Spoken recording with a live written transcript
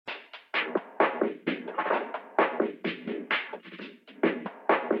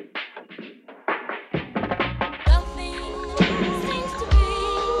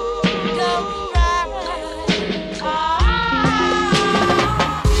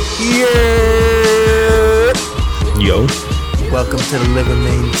Yeah. Yo. Welcome to the Live and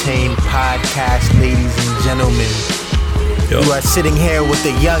Maintain podcast, ladies and gentlemen. Yo. You are sitting here with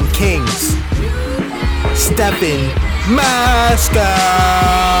the young kings, Stephen Masca.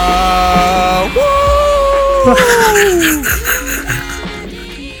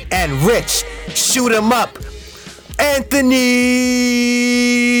 And Rich, shoot 'em up, Anthony.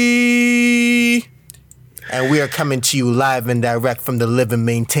 And we are coming to you live and direct from the Live and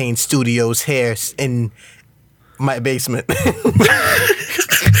Maintain studios here in my basement.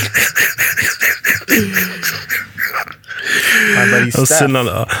 I'm sitting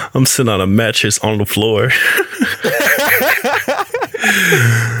on a mattress on the floor.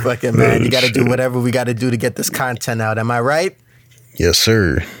 Fuck it, man. You got to do whatever we got to do to get this content out. Am I right? Yes,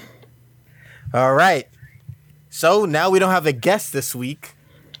 sir. All right. So now we don't have a guest this week.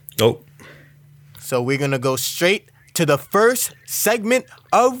 Nope. So we're going to go straight to the first segment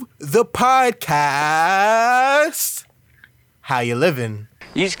of the podcast. How you living?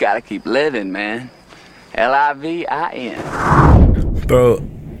 You just gotta keep living, man. Livin. Bro,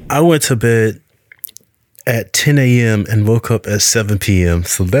 I went to bed at 10 a.m. and woke up at 7 p.m.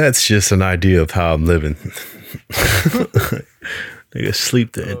 So that's just an idea of how I'm living. Nigga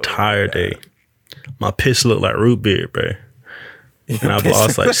sleep the entire day. My piss looked like root beer, bro. And I've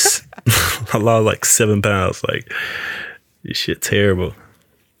lost like 7 pounds. Like, this shit terrible.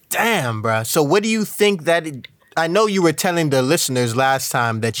 Damn, bro. So what do you think that... I know you were telling the listeners last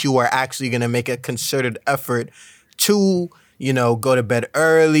time that you are actually going to make a concerted effort to, you know, go to bed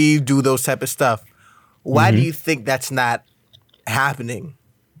early, do those type of stuff. Why do you think that's not happening?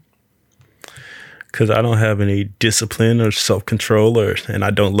 Because I don't have any discipline or self-control, and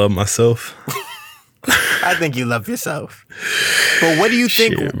I don't love myself. I think you love yourself. But what do you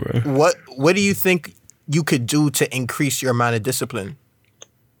think? Shit, bro. What do you think you could do to increase your amount of discipline?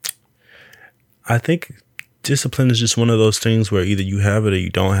 I think discipline is just one of those things where either you have it or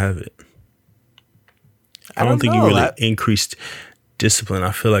you don't have it. I don't think you really increased discipline.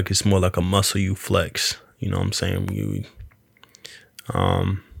 I feel like it's more like a muscle you flex. You know what I'm saying?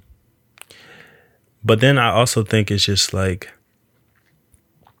 But then I also think it's just like,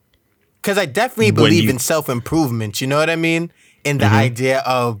 because I definitely believe in self-improvement. You know what I mean? In the idea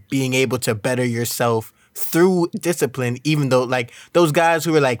of being able to better yourself through discipline, even though like those guys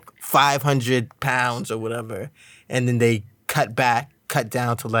who were like 500 pounds or whatever, and then they cut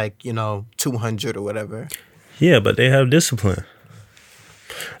down to like, 200 or whatever. Yeah, but they have discipline.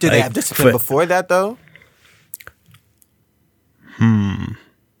 Did they have discipline before that though?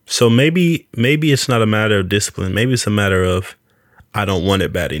 So maybe it's not a matter of discipline. Maybe it's a matter of I don't want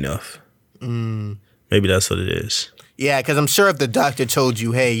it bad enough. Maybe that's what it is. Yeah, because I'm sure if the doctor told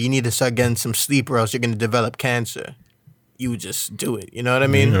you, hey, you need to start getting some sleep or else you're going to develop cancer, you would just do it. You know what I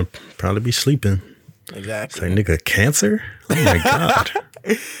mean? I'd probably be sleeping. Exactly. It's like, nigga, cancer? Oh, my God.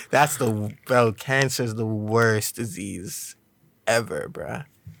 Cancer's the worst disease ever, bruh.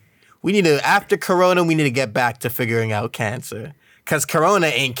 After Corona, we need to get back to figuring out cancer. Because Corona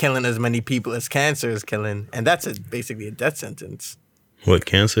ain't killing as many people as cancer is killing. And that's basically a death sentence. What,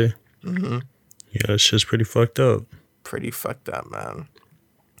 cancer? Mm-hmm. Yeah, it's just pretty fucked up. Pretty fucked up, man.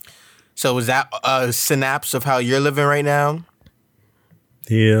 So is that a synapse of how you're living right now?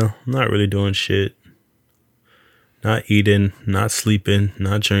 Yeah, I'm not really doing shit. Not eating, not sleeping,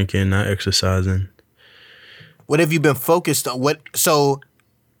 not drinking, not exercising. What have you been focused on? So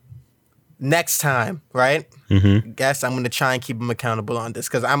next time, right? Guess I'm going to try and keep them accountable on this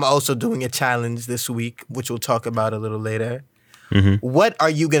because I'm also doing a challenge this week, which we'll talk about a little later. What are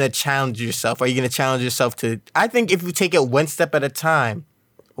you going to challenge yourself? Are you going to challenge yourself to... I think if you take it one step at a time,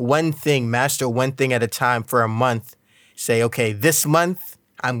 master one thing at a time for a month, say, okay, this month,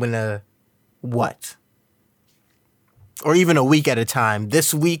 I'm going to what? Or even a week at a time.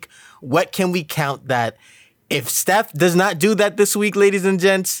 This week, what can we count that if Steph does not do that this week, ladies and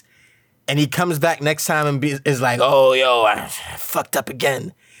gents, and he comes back next time and is like, oh, yo, I fucked up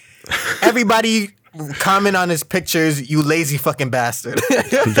again. Everybody... comment on his pictures, you lazy fucking bastard.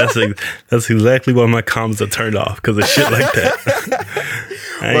 That's exactly why my comments are turned off, because of shit like that.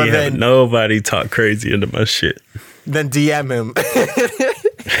 I ain't having nobody talk crazy into my shit. Then DM him.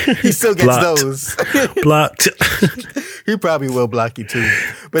 He still gets those. Blocked. He probably will block you too.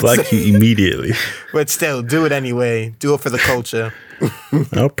 But block you immediately. But still, do it anyway. Do it for the culture.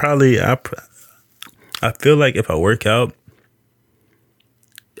 I feel like if I work out,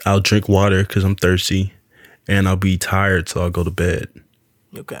 I'll drink water because I'm thirsty, and I'll be tired, so I'll go to bed.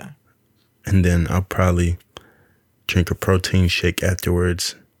 Okay. And then I'll probably drink a protein shake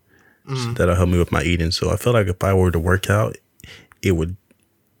afterwards. So that'll help me with my eating. So I feel like if I were to work out, it would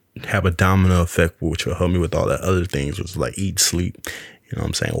have a domino effect, which will help me with all the other things, which is like eat, sleep, you know what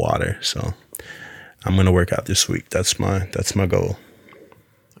I'm saying, water. So I'm going to work out this week. That's my goal.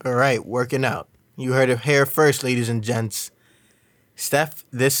 All right, working out. You heard it here first, ladies and gents. Steph,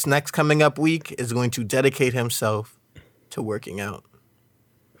 this next coming up week, is going to dedicate himself to working out.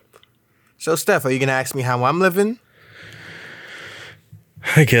 So, Steph, are you going to ask me how I'm living?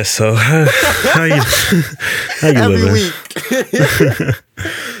 I guess so. How you Every living? week.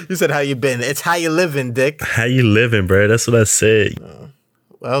 You said how you been. It's how you living, Dick. How you living, bro? That's what I said.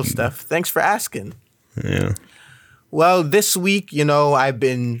 Well, Steph, thanks for asking. Yeah. Well, this week, I've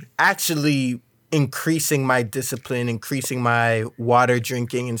been actually increasing my discipline, increasing my water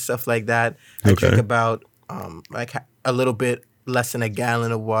drinking and stuff like that. I drink about like a little bit less than a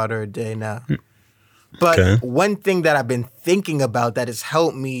gallon of water a day now. But one thing that I've been thinking about that has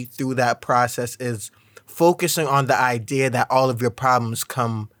helped me through that process is focusing on the idea that all of your problems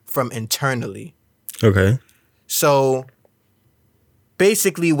come from internally. Okay. So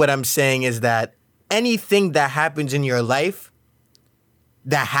basically what I'm saying is that anything that happens in your life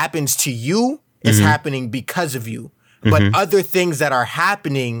that happens to you is happening because of you. But other things that are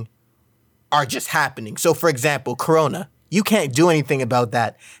happening are just happening. So, for example, Corona. You can't do anything about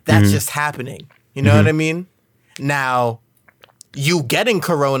that. That's just happening. You know what I mean? Now, you getting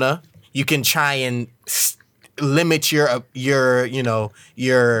Corona, you can try and limit your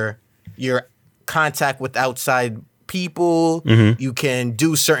contact with outside people. You can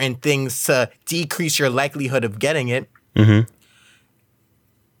do certain things to decrease your likelihood of getting it.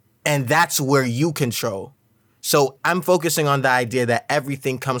 And that's where you control. So I'm focusing on the idea that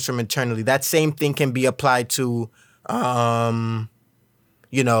everything comes from internally. That same thing can be applied to,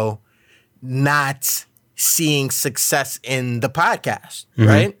 not seeing success in the podcast,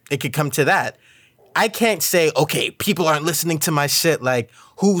 right? It could come to that. I can't say, okay, people aren't listening to my shit. Like,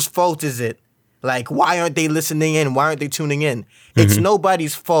 whose fault is it? Like, why aren't they listening in? Why aren't they tuning in? It's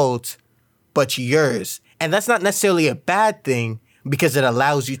nobody's fault but yours. And that's not necessarily a bad thing because it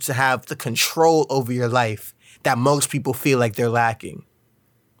allows you to have the control over your life that most people feel like they're lacking,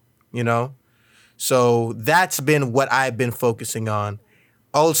 So that's been what I've been focusing on.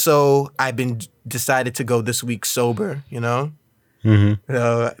 Also, I've been decided to go this week sober,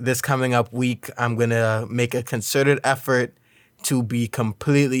 This coming up week, I'm going to make a concerted effort to be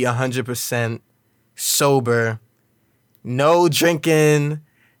completely 100% sober. No drinking,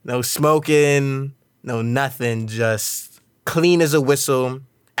 no smoking, no nothing. Just clean as a whistle.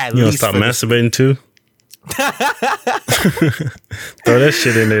 At you least stop masturbating too? Throw that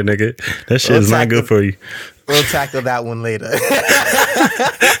shit in there, nigga. That shit is not good for you. We'll tackle that one later.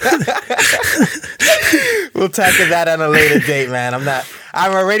 We'll tackle that on a later date, man.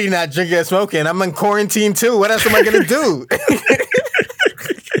 I'm already not drinking or smoking. I'm in quarantine too. What else am I gonna do?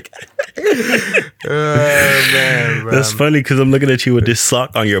 Oh, man, bro. That's funny because I'm looking at you with this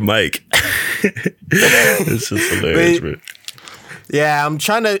sock on your mic. It's just hilarious, bro. Yeah, I'm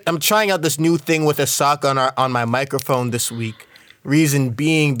trying out this new thing with a sock on my microphone this week. Reason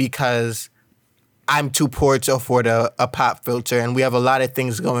being because I'm too poor to afford a pop filter, and we have a lot of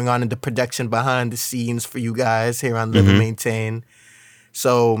things going on in the production behind the scenes for you guys here on Live and Maintain.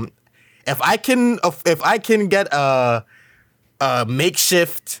 So if I can get a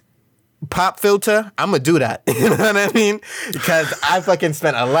makeshift pop filter, I'm gonna do that. You know what I mean? Because I fucking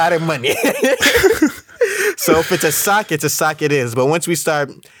spent a lot of money. So if it's a sock, it's a sock it is. But once we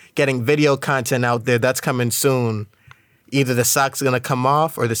start getting video content out there, that's coming soon. Either the sock's gonna come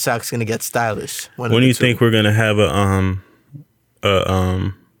off or the sock's gonna get stylish. When do you think we're gonna have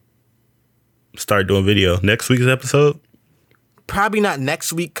start doing video? Next week's episode? Probably not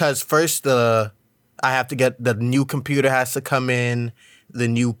next week, because first I have to get the new computer has to come in.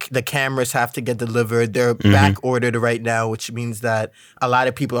 The cameras have to get delivered. They're back ordered right now, which means that a lot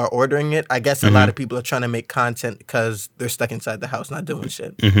of people are ordering it. I guess a lot of people are trying to make content because they're stuck inside the house not doing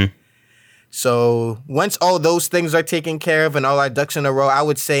shit. So once all those things are taken care of and all our ducks in a row, I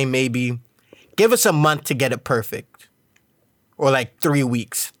would say maybe give us a month to get it perfect. Or like 3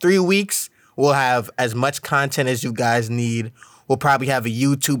 weeks. 3 weeks, we'll have as much content as you guys need. We'll probably have a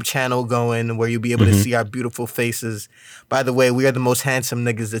YouTube channel going where you'll be able to see our beautiful faces. By the way, we are the most handsome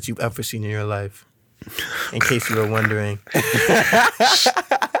niggas that you've ever seen in your life. In case you were wondering.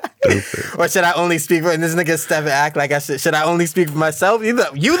 Or should I only speak for this nigga Steph act like I should I only speak for myself? You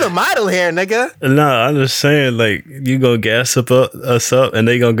the model here, nigga. No, I'm just saying, like, you gonna gas us up and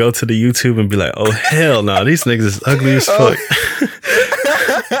they gonna go to the YouTube and be like, oh hell no, these niggas is ugly as fuck.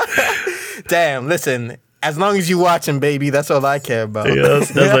 Damn, listen. As long as you watching, baby, that's all I care about. Yeah,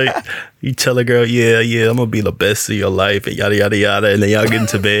 that's like you tell a girl, yeah, I'm gonna be the best of your life, and yada yada yada, and then y'all get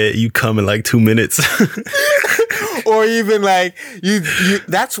into bed. You come in like 2 minutes, or even like you.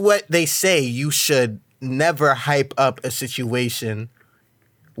 That's what they say. You should never hype up a situation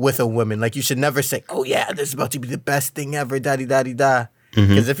with a woman. Like you should never say, "Oh yeah, this is about to be the best thing ever." Da da da da.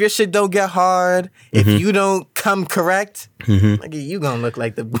 Because if your shit don't get hard, if you don't come correct, like you gonna look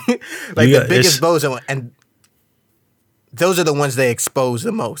like the the biggest bozo. And those are the ones they expose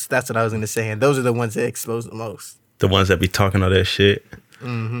the most. That's what I was gonna say. And those are the ones they expose the most. The ones that be talking all that shit,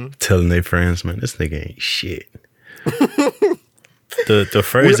 telling their friends, "Man, this nigga ain't shit." the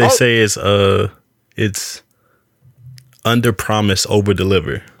phrase they say is it's under promise, over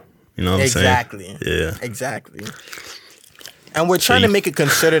deliver. You know what I'm saying? Exactly. Yeah. Exactly. And we're trying to make a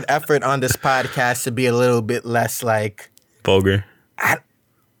concerted effort on this podcast to be a little bit less like vulgar.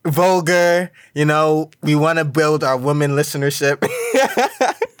 You know, we want to build our women listenership.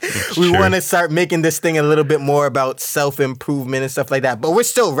 We want to start making this thing a little bit more about self-improvement and stuff like that. But we're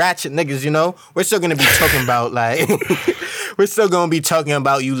still ratchet niggas, you know? We're still going to be talking about like, we're still going to be talking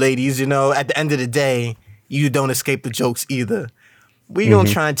about you ladies, you know? At the end of the day, you don't escape the jokes either. We gonna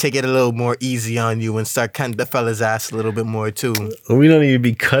try and take it a little more easy on you and start cutting the fella's ass a little bit more too. We don't even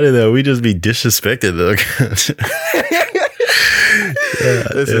be cutting though. We just be disrespected though.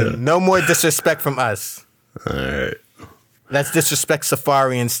 Listen, no more disrespect from us. All right. Let's disrespect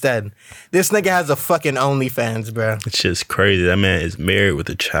Safari instead. This nigga has a fucking OnlyFans, bro. It's just crazy. That man is married with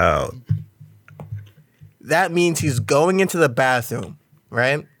a child. That means he's going into the bathroom,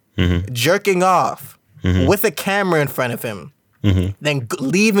 right? Jerking off with a camera in front of him. Then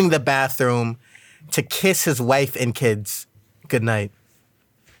leaving the bathroom to kiss his wife and kids goodnight,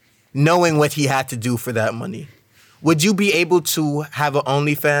 knowing what he had to do for that money. Would you be able to have an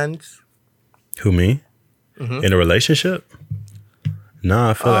OnlyFans? Who, me? In a relationship?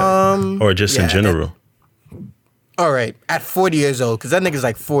 Nah, I feel like... Or just in general? All right. At 40 years old, because that nigga's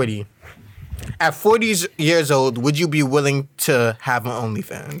like 40. At 40 years old, would you be willing to have an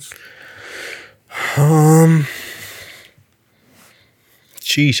OnlyFans?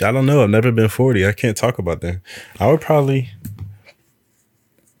 Sheesh, I don't know. I've never been 40. I can't talk about that. I would probably...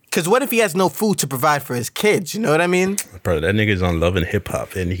 Because what if he has no food to provide for his kids? You know what I mean? Bro, that nigga's on Love and Hip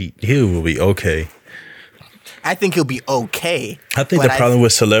Hop, and he will be okay. I think he'll be okay. I think the problem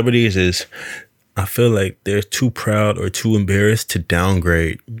with celebrities is I feel like they're too proud or too embarrassed to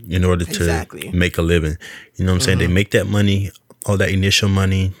downgrade in order to make a living. You know what I'm saying? They make that money, all that initial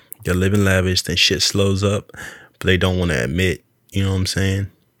money, they're living lavish, then shit slows up, but they don't want to admit. You know what I'm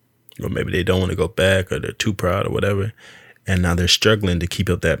saying? Or maybe they don't want to go back or they're too proud or whatever. And now they're struggling to keep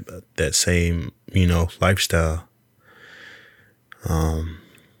up that same, you know, lifestyle.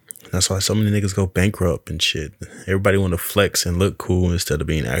 That's why so many niggas go bankrupt and shit. Everybody want to flex and look cool instead of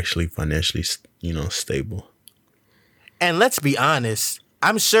being actually financially, you know, stable. And let's be honest,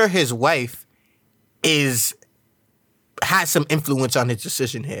 I'm sure his wife has some influence on his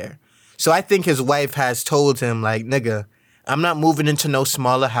decision here. So I think his wife has told him like, nigga, I'm not moving into no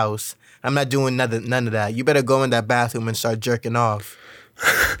smaller house. I'm not doing none of that. You better go in that bathroom and start jerking off.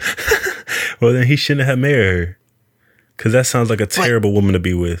 Well, then he shouldn't have married her. Because that sounds like a terrible woman to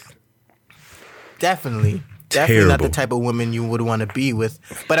be with. Definitely. Definitely not the type of woman you would want to be with.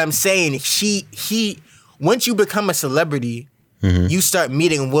 But I'm saying once you become a celebrity, you start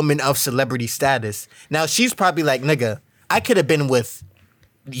meeting women of celebrity status. Now, she's probably like, nigga, I could have been with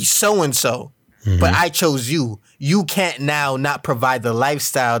so-and-so. But I chose you. You can't now not provide the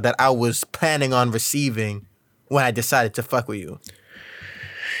lifestyle that I was planning on receiving when I decided to fuck with you.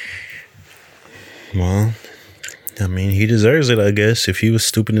 Well, I mean, he deserves it, I guess, if he was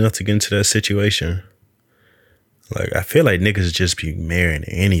stupid enough to get into that situation. Like, I feel like niggas just be marrying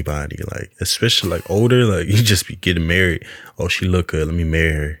anybody. Like, especially like older, like you just be getting married. Oh, she look good, let me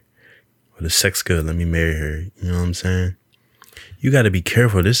marry her. Or the sex good, let me marry her. You know what I'm saying? You got to be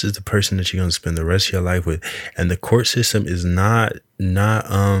careful. This is the person that you're going to spend the rest of your life with. And the court system is not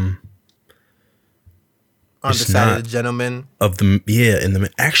on the side of the gentleman.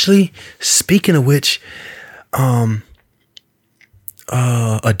 Actually, speaking of which,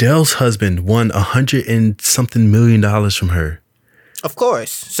 Adele's husband won $100 and something million from her. Of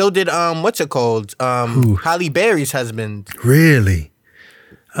course. So did what's it called? Halle Berry's husband. Really?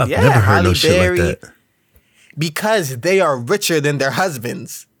 I've never heard no shit like that. Because they are richer than their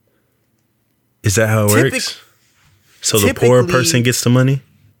husbands. Is that how it works? So the poor person gets the money?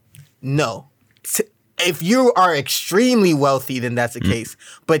 No. If you are extremely wealthy, then that's the case.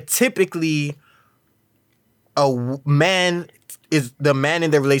 But typically, the man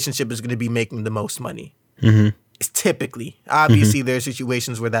in the relationship is going to be making the most money. Mm-hmm. Typically. Obviously, there are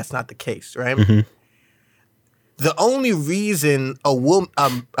situations where that's not the case, right? Mm-hmm. The only reason a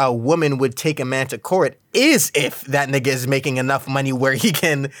woman would take a man to court is if that nigga is making enough money where he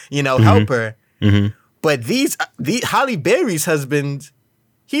can, help her. Mm-hmm. But the Halle Berry's husband,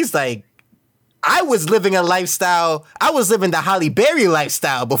 he's like, I was living a lifestyle. I was living the Halle Berry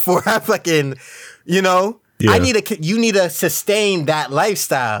lifestyle before I fucking, Yeah. you need to sustain that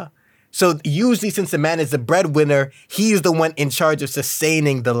lifestyle. So usually, since the man is the breadwinner, he's the one in charge of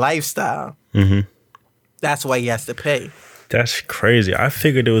sustaining the lifestyle. Mm-hmm. That's why he has to pay. That's crazy. I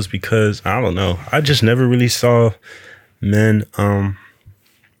figured it was because, I don't know. I just never really saw men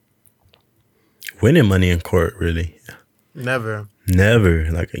winning money in court, really. Never.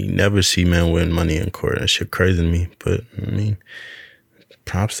 Like, you never see men win money in court. That shit crazy to me. But, I mean,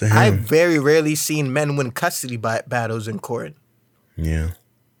 props to him. I've very rarely seen men win custody battles in court. Yeah.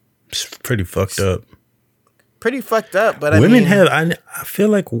 It's pretty fucked up. Pretty fucked up, but women have, I feel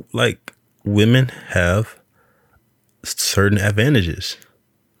like women have certain advantages.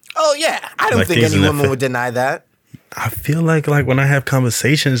 Oh, yeah. I don't think any woman would deny that. I feel like when I have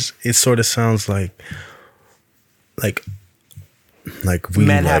conversations, it sort of sounds like we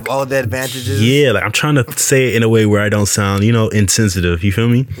men have all the advantages. Yeah, like I'm trying to say it in a way where I don't sound, insensitive. You feel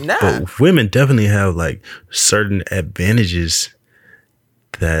me? Nah. But women definitely have like certain advantages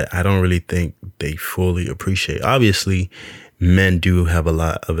that I don't really think they fully appreciate. Obviously, men do have a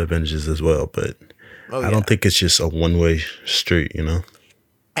lot of advantages as well, but I don't think it's just a one-way street,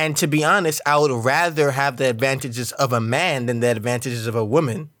 And to be honest, I would rather have the advantages of a man than the advantages of a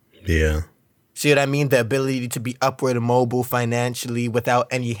woman. Yeah. See what I mean? The ability to be upward and mobile financially without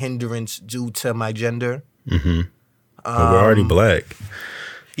any hindrance due to my gender. Mm-hmm. But we're already black.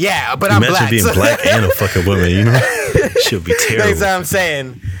 Yeah, but I'm black. Imagine being black and a fucking woman, She'll be terrible. That's what I'm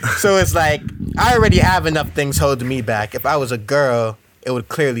saying. So it's like, I already have enough things holding me back. If I was a girl, it would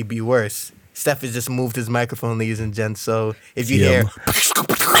clearly be worse. Steph has just moved his microphone, ladies and gents. So if you hear...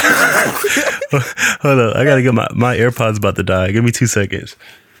 Hold on. I got to get my AirPods about to die. Give me 2 seconds.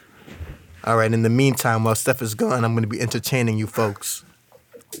 All right. In the meantime, while Steph is gone, I'm going to be entertaining you folks.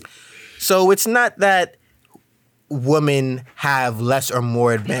 So it's not that women have less or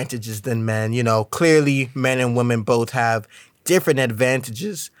more advantages than men. Clearly men and women both have different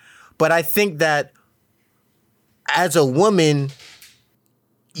advantages. But I think that as a woman,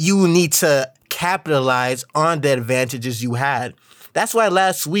 you need to capitalize on the advantages you had. That's why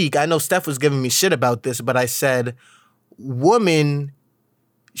last week, I know Steph was giving me shit about this, but I said women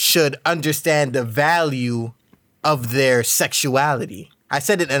should understand the value of their sexuality. I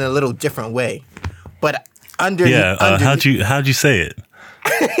said it in a little different way, but how'd you say it?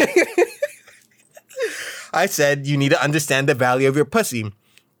 I said you need to understand the value of your pussy.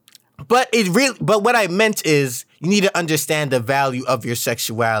 But what I meant is you need to understand the value of your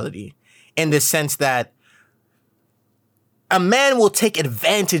sexuality in the sense that a man will take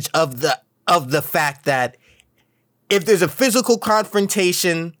advantage of the fact that if there's a physical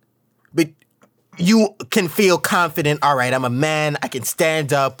confrontation, but you can feel confident, all right, I'm a man, I can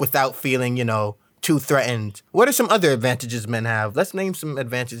stand up without feeling, too threatened. What are some other advantages men have? Let's name some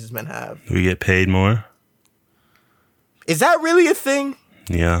advantages men have. We get paid more. Is that really a thing?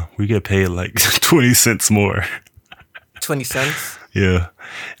 Yeah, we get paid like 20 cents more. 20 cents? Yeah,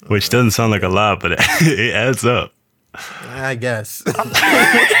 which doesn't sound like a lot, but it adds up. I guess. Bro.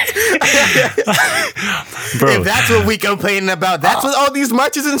 If that's what we complaining about, that's what all these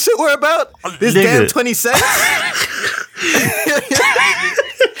marches and shit were about? This damn 20 cents?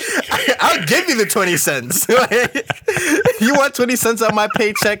 I'll give you the 20 cents. You want 20 cents on my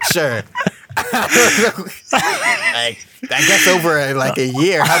paycheck? Sure. I guess over like a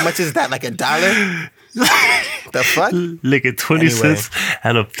year, how much is that? Like $1? The fuck? Look at 20 cents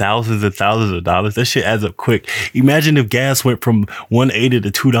out of thousands and thousands of dollars. That shit adds up quick. Imagine if gas went from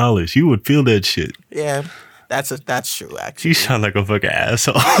 $1.80 to $2. You would feel that shit. Yeah, that's true. Actually, you sound like a fucking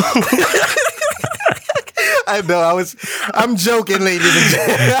asshole. I know. I'm joking, ladies and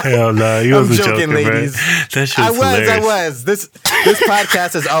gentlemen. Hell no, you wasn't joking, ladies. That shit I was. This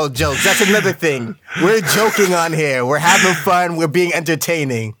podcast is all jokes. That's another thing. We're joking on here. We're having fun. We're being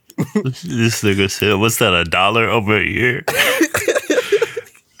entertaining. This nigga said, "What's that? $1 over a year?"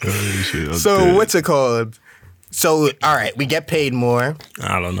 So what's it called? So all right, we get paid more.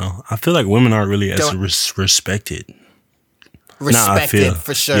 I don't know. I feel like women aren't really as respected. Respected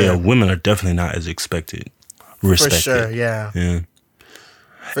for sure. Yeah, women are definitely not as respected. For sure, yeah. For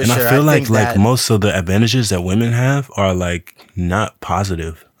sure. I feel like most of the advantages that women have are like not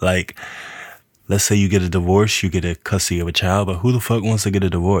positive. Like, let's say you get a divorce, you get a custody of a child, but who the fuck wants to get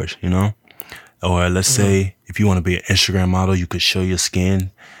a divorce, Or let's say if you want to be an Instagram model, you could show your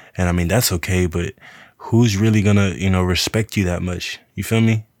skin. And I mean, that's okay, but who's really gonna, respect you that much? You feel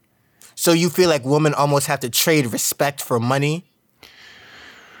me? So you feel like women almost have to trade respect for money?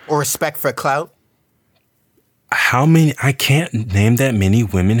 Or respect for clout? How many? I can't name that many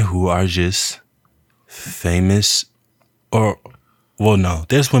women who are just famous no,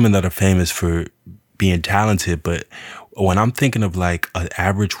 there's women that are famous for being talented, but when I'm thinking of like an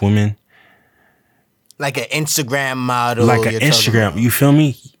average woman, like an Instagram model, like an Instagram, you feel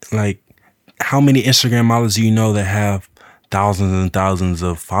me? Like, how many Instagram models do you know that have thousands and thousands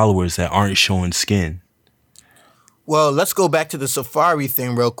of followers that aren't showing skin? Well, let's go back to the Safari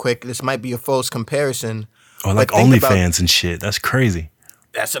thing real quick. This might be a false comparison. Or like OnlyFans and shit. That's crazy.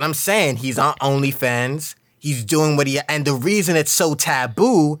 That's what I'm saying. He's on OnlyFans. He's doing what and the reason it's so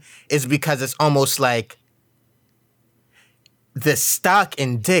taboo is because it's almost like the stock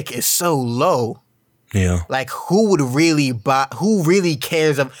in dick is so low. Yeah. Like, who would really buy, who really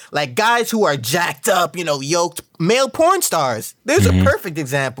cares of, like, guys who are jacked up, yoked, male porn stars. There's a perfect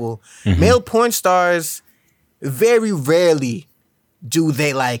example. Male porn stars, very rarely do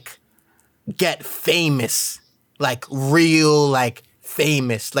they, like, get famous, like, real, like,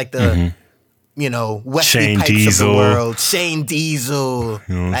 famous, like the, Wesley Shane Pipes Diesel. of the world, Shane Diesel.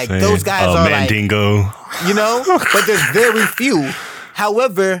 Like, saying? those guys are Mandingo. but there's very few.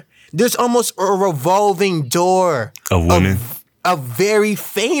 However, there's almost a revolving door of women. Of very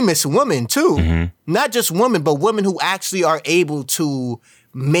famous women, too. Not just women, but women who actually are able to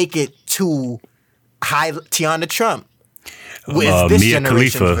make it to high Tiana Trump. With this Mia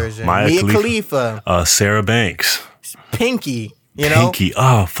generation's Khalifa, version. Mia Mia Khalifa. Sarah Banks. Pinky, Pinky.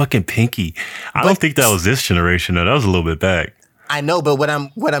 Oh, fucking Pinky. I don't think that was this generation, though. That was a little bit back. I know, but what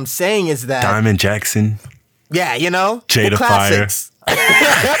I'm saying is that Diamond Jackson. Yeah, Jada Fire.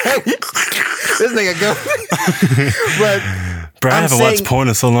 This nigga go. But bro, I haven't watched porn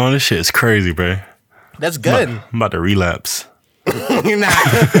in so long. This shit is crazy, bro. That's good. I'm about to relapse.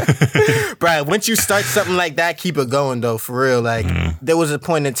 Bro, once you start something like that, keep it going though, for real. Like there was a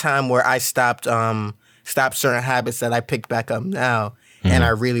point in time where I stopped certain habits that I picked back up now, and I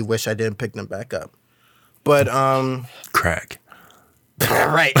really wish I didn't pick them back up. But crack.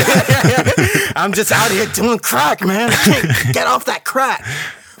 Right. I'm just out here doing crack, man. I can't get off that crack.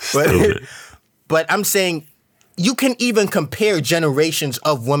 But I'm saying you can even compare generations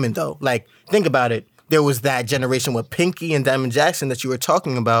of women, though. Like, think about it. There was that generation with Pinky and Diamond Jackson that you were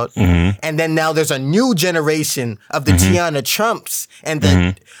talking about. And then now there's a new generation of the Tiana Trumps and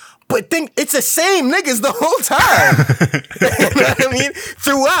the... But it's the same niggas the whole time. You know what I mean?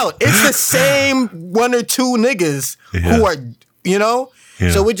 Throughout. It's the same one or two niggas who are... Yeah.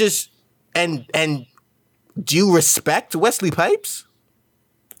 So we just and do you respect Wesley Pipes?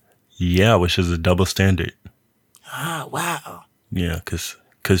 Yeah, which is a double standard. Ah, wow. Yeah,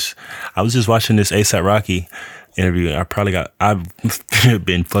 cause I was just watching this A$AP Rocky interview. I've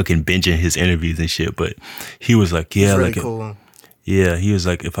been fucking binging his interviews and shit, but he was like, yeah, really like cool. He was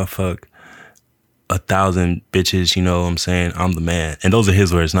like, if I fuck 1,000 bitches, you know what I'm saying, I'm the man. And those are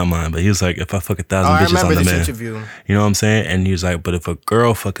his words, not mine. But he was like, if I fuck 1,000 bitches, I'm the man. Interview. You know what I'm saying? And he was like, but if a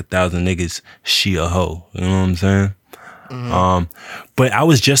girl fuck 1,000 niggas, she a hoe. You know what I'm saying? But I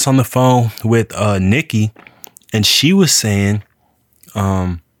was just on the phone with Nikki, and she was saying,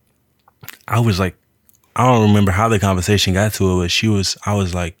 I was like, I don't remember how the conversation got to it, but I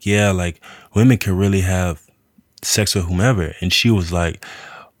was like, yeah, like women can really have sex with whomever. And she was like,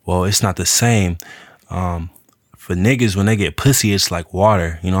 well, it's not the same. For niggas, when they get pussy, it's like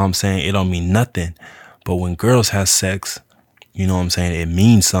water. You know what I'm saying? It don't mean nothing. But when girls have sex, you know what I'm saying? It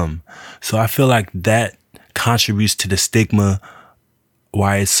means something. So I feel like that contributes to the stigma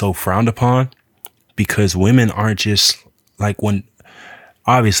why it's so frowned upon, because women aren't just like, when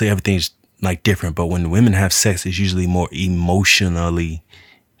obviously everything's like different, but when women have sex, it's usually more emotionally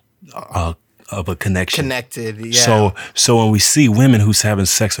of a connection. Connected, yeah. So when we see women who's having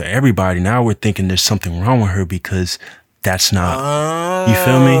sex with everybody, now we're thinking there's something wrong with her because that's not. You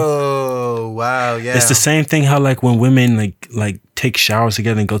feel me? Oh, wow, yeah. It's the same thing how like when women like take showers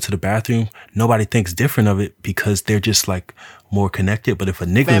together and go to the bathroom, nobody thinks different of it because they're just like more connected. But if a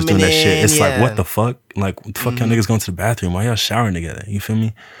nigga was doing that shit, it's like, what the fuck? Like, what the fuck y'all niggas going to the bathroom? Why y'all showering together? You feel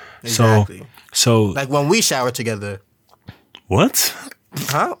me? Exactly. So like when we shower together. What?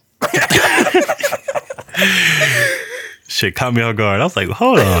 Huh? Shit caught me off guard. I was like,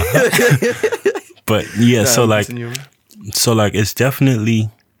 hold on. But yeah, so like it's definitely,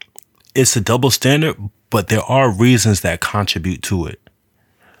 it's a double standard, but there are reasons that contribute to it.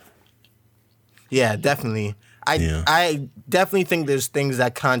 Yeah, definitely. I definitely think there's things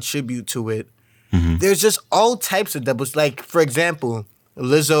that contribute to it, There's just all types of doubles. Like, for example,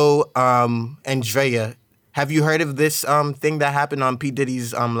 Lizzo and Drea. Have you heard of this thing that happened on P.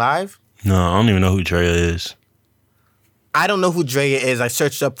 Diddy's live? No, I don't even know who Drea is. I don't know who Drea is. I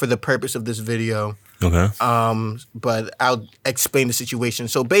searched up for the purpose of this video. Okay. But I'll explain the situation.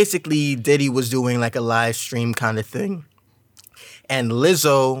 So basically, Diddy was doing like a live stream kind of thing. And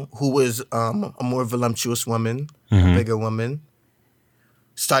Lizzo, who was a more voluptuous woman, a bigger woman,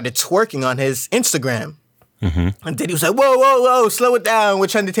 started twerking on his Instagram. And Diddy was like, whoa, slow it down. We're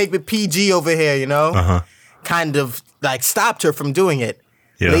trying to take the PG over here, you know? Kind of like stopped her from doing it.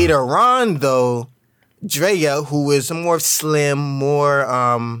 Yeah. Later on, though, Drea, who is more slim, more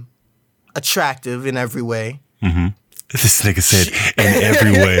attractive in every way. This nigga said, in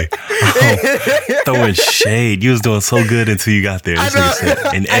every way. Oh, throwing shade. You was doing so good until you got there. This nigga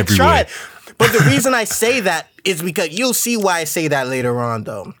said, in every way. But the reason I say that is because you'll see why I say that later on,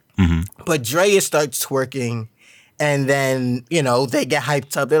 though. But Drea starts twerking, and then, you know, they get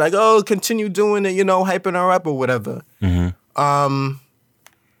hyped up. They're like, oh, continue doing it, you know, hyping her up or whatever.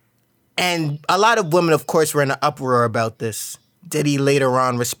 And a lot of women, of course, were in an uproar about this. Diddy later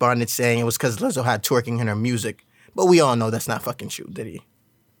on responded saying it was because Lizzo had twerking in her music. But we all know that's not fucking true, Diddy.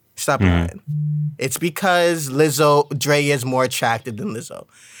 Stop lying. It's because Drea is more attractive than Lizzo.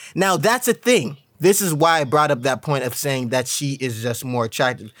 Now, that's a thing. This is why I brought up that point of saying that she is just more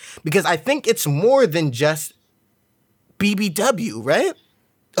attractive. Because I think it's more than just BBW, right?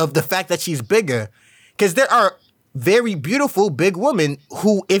 Of the fact that she's bigger. Because there are very beautiful big women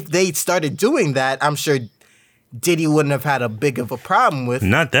who, if they started doing that, I'm sure Diddy wouldn't have had a big of a problem with.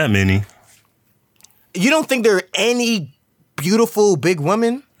 Not that many. You don't think there are any beautiful big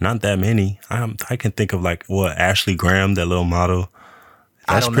women? Not that many. I can think of like, Ashley Graham, that little model.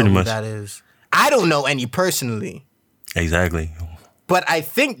 That's pretty much who that is. I don't know any personally. Exactly. But I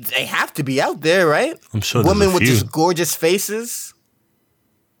think they have to be out there, right? I'm sure women with just gorgeous faces.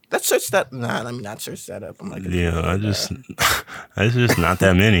 Let's search that. Nah, let me not search that up. I'm like, it's just not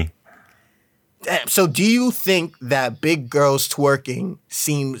that many. Damn. So do you think that big girls twerking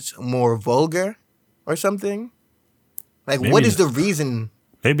seems more vulgar or something? Like, maybe, what is the reason?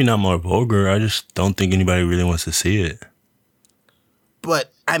 Maybe not more vulgar. I just don't think anybody really wants to see it.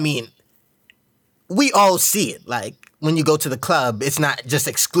 But, I mean, we all see it. Like, when you go to the club, it's not just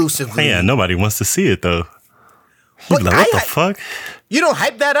exclusively. Yeah, nobody wants to see it, though. Like, what the fuck? You don't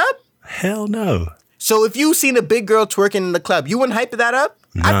hype that up? Hell no. So if you seen a big girl twerking in the club, you wouldn't hype that up?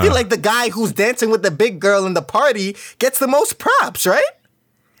 Nah. I feel like the guy who's dancing with the big girl in the party gets the most props, right?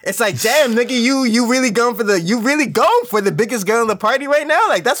 It's like, damn, nigga, you really going for the biggest girl in the party right now?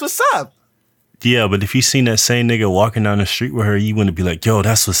 Like, that's what's up. Yeah, but if you seen that same nigga walking down the street with her, you wouldn't be like, yo,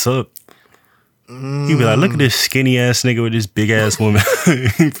 that's what's up. You'd be like, look at this skinny ass nigga with this big ass woman.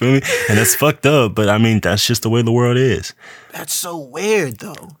 You feel me? And that's fucked up, but I mean, that's just the way the world is. That's so weird,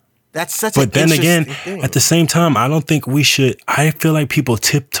 though. That's such But then again, at the same time, I don't think we should. I feel like people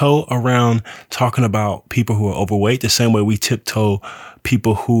tiptoe around talking about people who are overweight the same way we tiptoe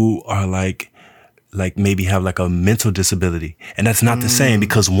people who are like maybe have like a mental disability. And that's not the same,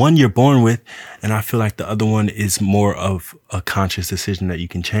 because one you're born with, and I feel like the other one is more of a conscious decision that you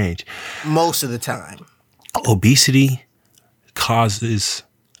can change. Most of the time. Obesity costs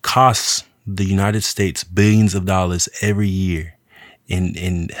the United States billions of dollars every year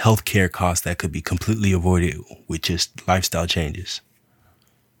in healthcare costs that could be completely avoided with just lifestyle changes.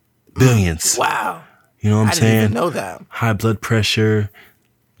 Billions. Wow. You know what I'm saying? I didn't even know that. High blood pressure,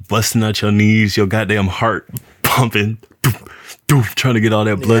 busting out your knees, your goddamn heart pumping, trying to get all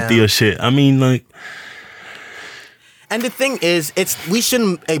that blood through your shit. I mean, like. And the thing is, we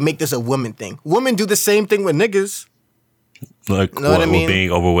shouldn't make this a woman thing. Women do the same thing with niggas. Like, you know what I mean?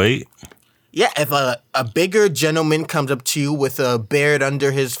 Being overweight? Yeah, if a bigger gentleman comes up to you with a beard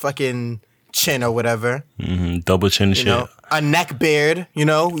under his fucking chin or whatever. Mm-hmm. Double chin shit. Know, a neck beard, you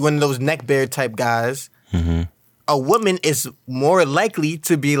know, one of those neck beard type guys. Mm-hmm. A woman is more likely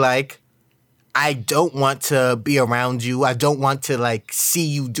to be like, I don't want to be around you. I don't want to, like, see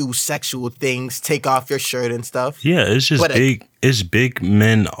you do sexual things, take off your shirt and stuff. Yeah, it's just it's big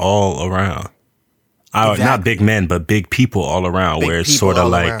men all around. Exactly. Not big men, but big people all around, big where it's sort of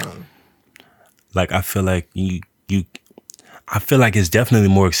like, around. Like, I feel like I feel like it's definitely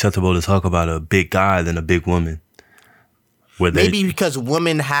more acceptable to talk about a big guy than a big woman. Maybe because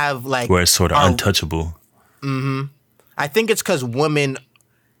women have, like... Where it's sort of untouchable. Mm-hmm. I think it's because women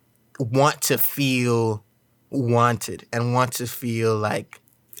want to feel wanted and want to feel like...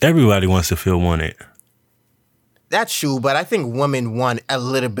 Everybody wants to feel wanted. That's true, but I think women want a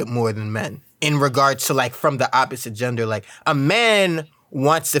little bit more than men in regards to, like, from the opposite gender. Like, a man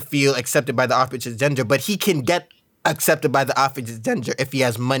wants to feel accepted by the opposite gender, but he can get accepted by the opposite gender if he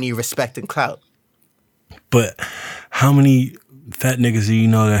has money, respect, and clout. But how many fat niggas do you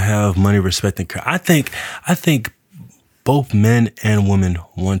know that have money, respect, and clout? I think both men and women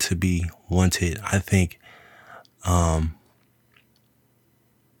want to be wanted. I think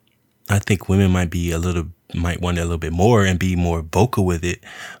women might want it a little bit more and be more vocal with it,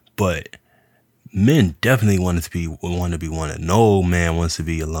 but men definitely want to be wanted. No man wants to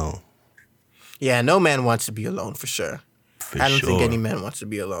be alone. Yeah, no man wants to be alone for sure. I don't think any man wants to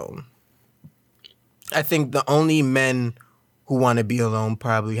be alone. I think the only men who want to be alone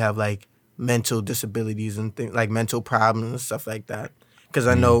probably have like mental disabilities and things like mental problems and stuff like that. Because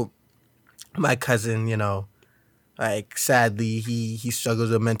I know my cousin, you know, like sadly he struggles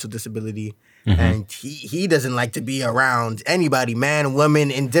with mental disability, and he doesn't like to be around anybody, man,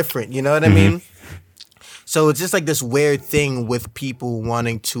 woman, indifferent. You know what I mean? So it's just like this weird thing with people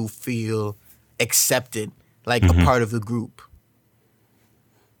wanting to feel accepted, like a part of the group.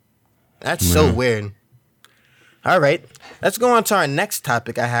 That's so weird. All right, let's go on to our next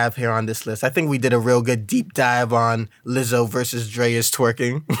topic I have here on this list. I think we did a real good deep dive on Lizzo versus Dre's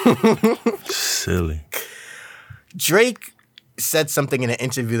twerking. Silly. Drake said something in an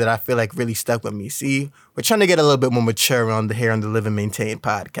interview that I feel like really stuck with me. See, we're trying to get a little bit more mature on the Live and Maintain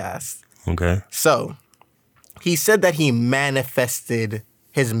podcast. Okay. So, he said that he manifested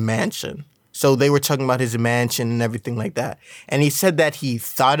his mansion. So they were talking about his mansion and everything like that. And he said that he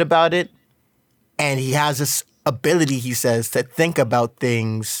thought about it, and he has this ability, he says, to think about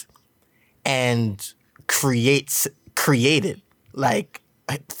things and create it, like,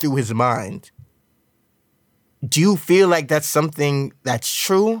 through his mind. Do you feel like that's something that's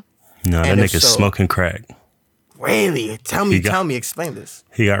true? No, that nigga's smoking crack. Really? Tell me, explain this.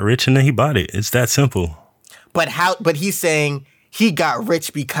 He got rich and then he bought it. It's that simple. But he's saying he got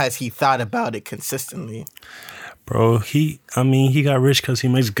rich because he thought about it consistently. Bro, he got rich because he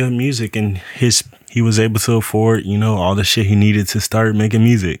makes good music, and he was able to afford, you know, all the shit he needed to start making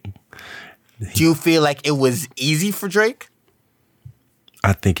music. Do you feel like it was easy for Drake?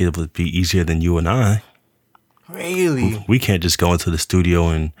 I think it would be easier than you and I. Really? We can't just go into the studio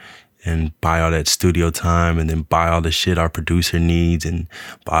and buy all that studio time and then buy all the shit our producer needs and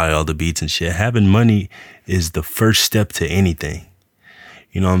buy all the beats and shit. Having money is the first step to anything.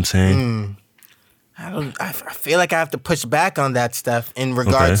 You know what I'm saying? I feel like I have to push back on that stuff in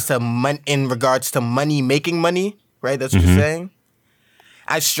regards to money making money, right? That's what you're saying.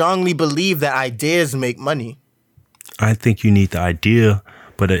 I strongly believe that ideas make money. I think you need the idea,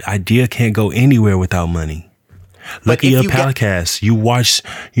 but an idea can't go anywhere without money. Look at your podcast. You watch,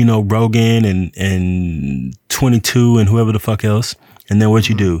 you know, Rogan and 22 and whoever the fuck else, and then what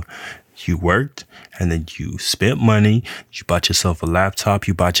you do? You worked, and then you spent money. You bought yourself a laptop.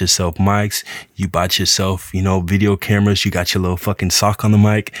 You bought yourself mics. You bought yourself, you know, video cameras. You got your little fucking sock on the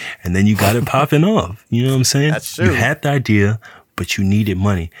mic, and then you got it popping off. You know what I'm saying? That's true. You had the idea, but you needed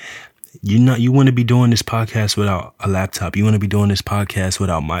money. You want to be doing this podcast without a laptop. You want to be doing this podcast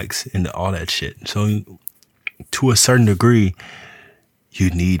without mics and all that shit. So to a certain degree, you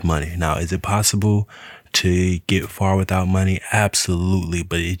need money. Now, is it possible to get far without money? Absolutely,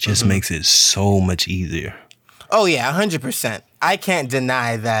 but it just makes it so much easier. Oh yeah, 100%. I can't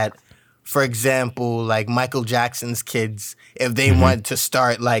deny that. For example, like Michael Jackson's kids, if they want to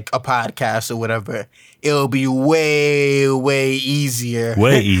start like a podcast or whatever, it'll be way, way easier.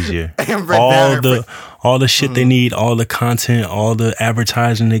 Way easier. all the shit they need, all the content, all the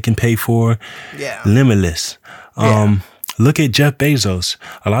advertising they can pay for. Yeah. Limitless. Look at Jeff Bezos.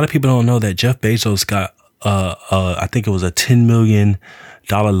 A lot of people don't know that Jeff Bezos got I think it was a $10 million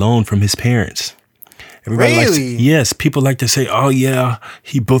loan from his parents. Really? Yes, people like to say, oh yeah,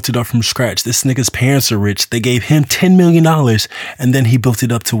 he built it up from scratch. This nigga's parents are rich. They gave him $10 million and then he built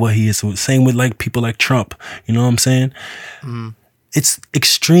it up to what he is. Same with like people like Trump. You know what I'm saying? It's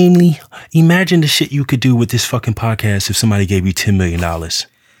extremely, imagine the shit you could do with this fucking podcast if somebody gave you $10 million.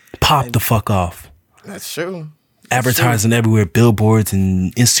 Pop the fuck off. That's true. Advertising everywhere, billboards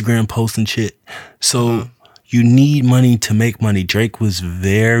and Instagram posts and shit. So you need money to make money. Drake was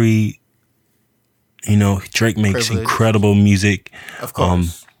very, you know, Drake makes incredible music. Of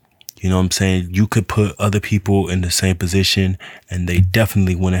course. You know what I'm saying? You could put other people in the same position and they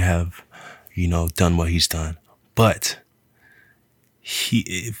definitely wouldn't have, you know, done what he's done. But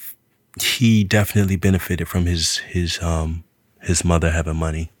he definitely benefited from his mother having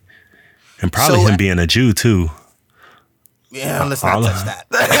money. And probably him being a Jew too. Yeah, let's not touch that.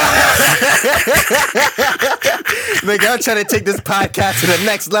 Like, I'm trying to take this podcast to the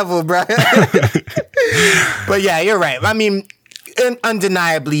next level, bro. But yeah, you're right. I mean,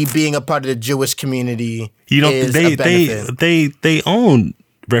 undeniably being a part of the Jewish community. They own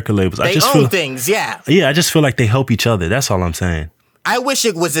record labels. They own things, yeah. Yeah, I just feel like they help each other. That's all I'm saying. I wish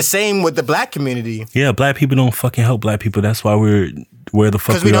it was the same with the black community. Yeah, black people don't fucking help black people. That's why we're where the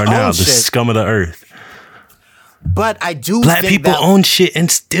fuck we are now. The scum of the earth. But I do black think people own shit and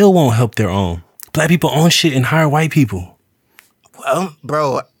still won't help their own. Black people own shit and hire white people. Well,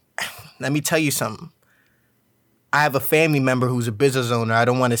 bro, let me tell you something. I have a family member who's a business owner. I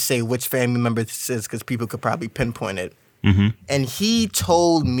don't want to say which family member this is because people could probably pinpoint it. Mm-hmm. And he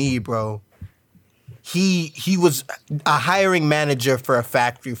told me, bro, he was a hiring manager for a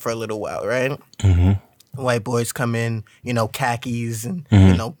factory for a little while, right? Mm-hmm. White boys come in, khakis and,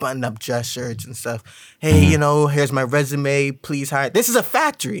 button-up dress shirts and stuff. Hey, here's my resume. Please hire. This is a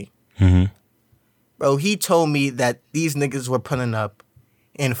factory. Mm-hmm. Bro, he told me that these niggas were pulling up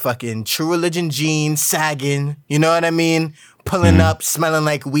in fucking True Religion jeans, sagging, you know what I mean? Pulling up, smelling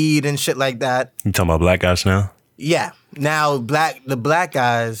like weed and shit like that. You talking about black guys now? Yeah. Now, the black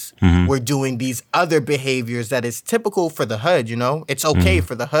guys were doing these other behaviors that is typical for the hood, It's okay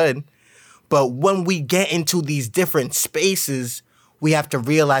for the hood. But when we get into these different spaces, we have to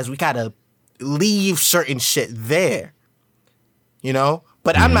realize we got to leave certain shit there,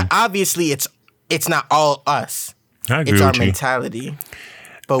 But I'm not, obviously, it's not all us. I agree it's with our mentality.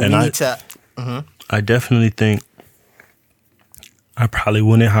 But we need to... I definitely think I probably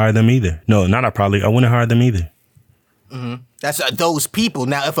wouldn't hire them either. No, I wouldn't hire them either. Mm-hmm. That's those people.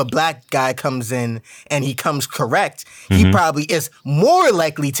 Now, if a black guy comes in and he comes correct, he probably is more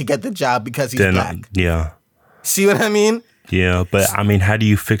likely to get the job because he's black. Yeah. See what I mean? Yeah, but I mean, how do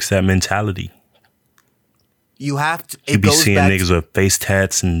you fix that mentality? You have to. You be seeing niggas with face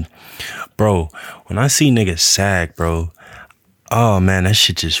tats and, bro, when I see niggas sag, bro, oh man, that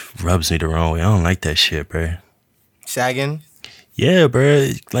shit just rubs me the wrong way. I don't like that shit, bro. Sagging? Yeah, bro.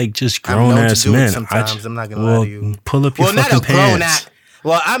 Like just grown ass men. Sometimes I'm not gonna lie to you. Pull up your fucking pants.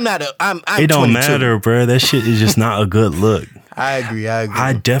 I'm not a. I'm it don't 22. Matter, bro. That shit is just not a good look. I agree.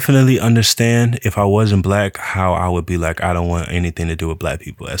 I definitely understand if I wasn't black, how I would be like, I don't want anything to do with black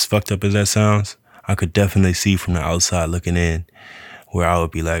people. As fucked up as that sounds, I could definitely see from the outside looking in, where I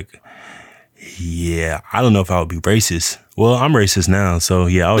would be like, yeah, I don't know if I would be racist. Well, I'm racist now, so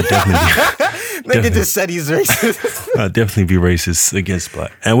yeah, I would definitely. Nigga just said he's racist. I'd definitely be racist against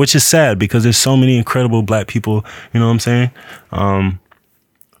black, and which is sad because there's so many incredible black people. You know what I'm saying?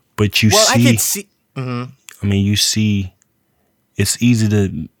 But I can see. Mm-hmm. I mean, you see, it's easy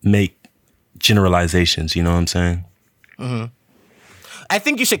to make generalizations. You know what I'm saying? Mm-hmm. I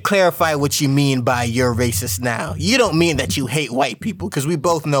think you should clarify what you mean by you're racist now. You don't mean that you hate white people, because we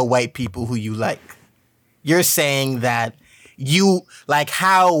both know white people who you like. You're saying that you like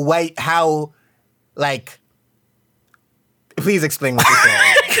please explain what you're saying.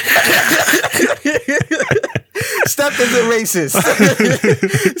 Steph isn't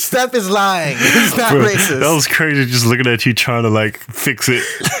racist. Steph is lying. He's not racist. That was crazy just looking at you trying to fix it.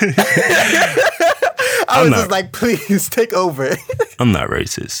 I was just like, please take over. I'm not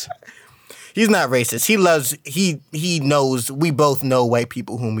racist. He's not racist. He knows, we both know white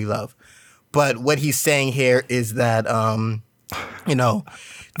people whom we love. But what he's saying here is that,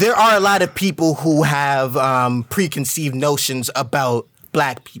 there are a lot of people who have preconceived notions about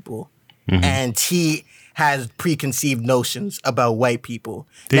black people. Mm-hmm. And he has preconceived notions about white people.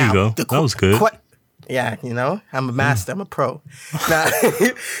 There you go. That was good. Yeah, I'm a master. I'm a pro.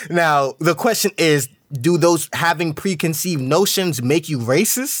 Now, the question is, do those having preconceived notions make you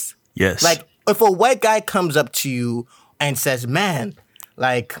racist? Yes. Like, if a white guy comes up to you and says, man,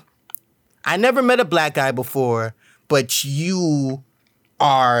 I never met a black guy before, but you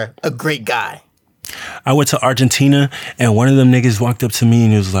are a great guy. I went to Argentina and one of them niggas walked up to me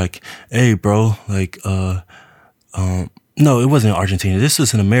and he was like, hey, bro, no, it wasn't Argentina. This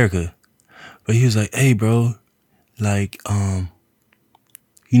was in America. But he was like, hey, bro, you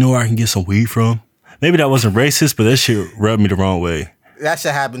know where I can get some weed from? Maybe that wasn't racist, but that shit rubbed me the wrong way. That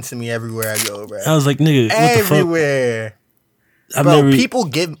shit happens to me everywhere I go, bro. I was like, nigga, what everywhere. The fuck? People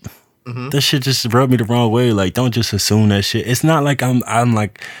give... Mm-hmm. That shit just rubbed me the wrong way. Don't just assume that shit. It's not like I'm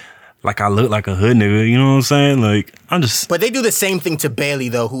like I look like a hood nigga. You know what I'm saying? I'm just... But they do the same thing to Bailey,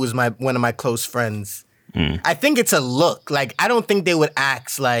 though, who is one of my close friends. I think it's a look. I don't think they would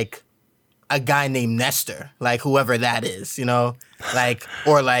act like a guy named Nestor, whoever that is, or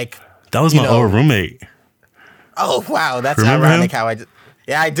that was my old roommate. Oh wow, that's remember ironic him?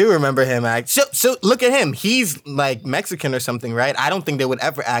 Yeah, I do remember him. So look at him. He's Mexican or something, right? I don't think they would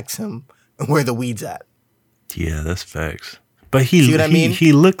ever ask him where the weed's at. Yeah, that's facts. But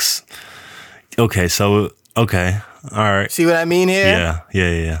he looks okay. So okay, All right. See what I mean here?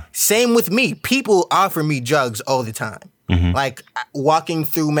 Yeah. Same with me. People offer me drugs all the time. Like walking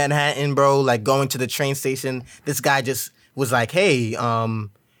through Manhattan, bro, like going to the train station, this guy just was like, hey,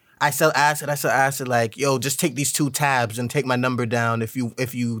 I sell acid. Like, yo, just take these 2 tabs and take my number down. If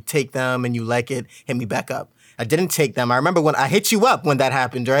you take them and you like it, hit me back up. I didn't take them. I remember when I hit you up when that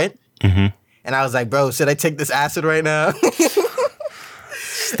happened, right? And I was like, bro, should I take this acid right now?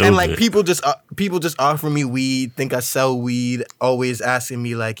 And like people just offer me weed, think I sell weed, always asking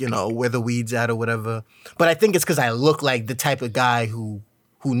me like, you know, where the weed's at or whatever. But I think it's because I look like the type of guy who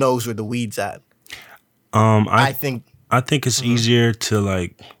knows where the weed's at. I think it's easier to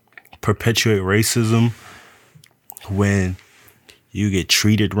like perpetuate racism when you get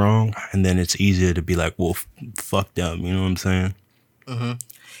treated wrong, and then it's easier to be like, well, fuck them. You know what I'm saying?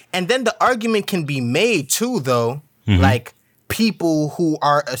 And then the argument can be made too, though, like people who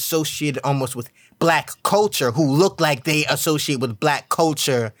are associated almost with black culture, who look like they associate with black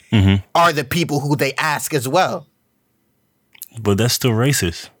culture, are the people who they ask as well. But that's still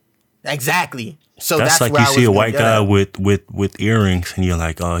racist. Exactly. So that's like you see a white guy with earrings, and you're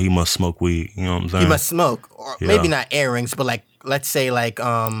like, oh, he must smoke weed. You know what I'm saying? He must smoke, or maybe not earrings, but like let's say like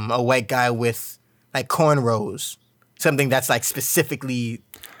a white guy with like cornrows, something that's like specifically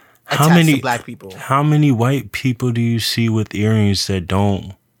attached to black people. How many white people do you see with earrings that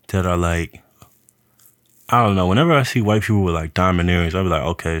are like, I don't know. Whenever I see white people with like diamond earrings, I'll be like,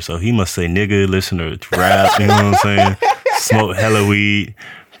 okay, so he must say nigga, listen to rap, you know what I'm saying? Smoke hella weed,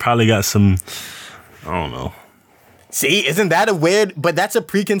 probably got some, I don't know. See, isn't that a weird, but that's a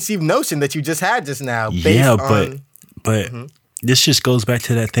preconceived notion that you just had just now. Yeah, but this just goes back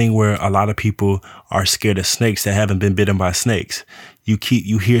to that thing where a lot of people are scared of snakes that haven't been bitten by snakes.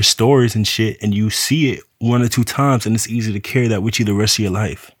 You hear stories and shit, and you see it 1 or 2 times, and it's easy to carry that with you the rest of your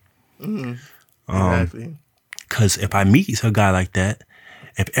life. Exactly. Because if I meet a guy like that,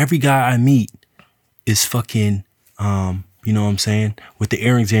 if every guy I meet is fucking, you know what I'm saying, with the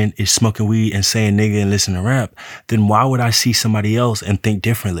earrings in, is smoking weed and saying nigga and listen to rap, then why would I see somebody else and think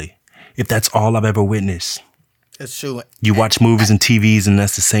differently? If that's all I've ever witnessed. That's true. You watch movies and TVs, and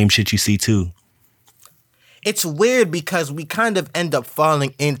that's the same shit you see too. It's weird because we kind of end up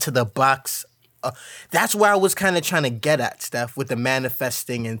falling into the box. That's where I was kind of trying to get at, Steph, with the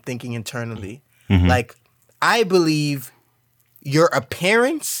manifesting and thinking internally. Like, I believe your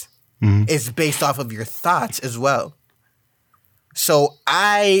appearance is based off of your thoughts as well. So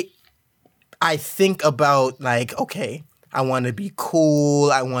I think about like, okay, I want to be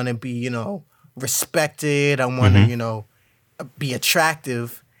cool. I want to be, you know, respected. I want to, you know, be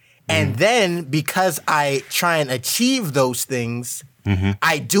attractive. And then because I try and achieve those things,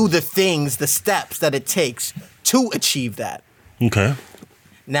 I do the steps that it takes to achieve that. Okay.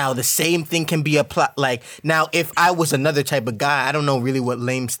 Now, the same thing can be applied. Like, now, if I was another type of guy, I don't know really what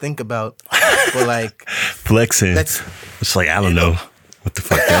lames think about. But, like... flexing. It's like, I don't know what the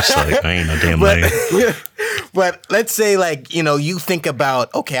fuck that's like. I ain't no damn lame. But let's say, like, you know, you think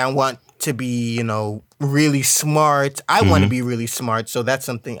about, okay, I want to be, you know, really smart. I want to be really smart. So that's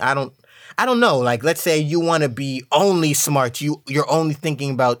something I don't know. Like, let's say you want to be only smart. You're only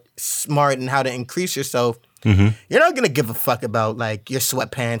thinking about smart and how to increase yourself. You're not going to give a fuck about, like, your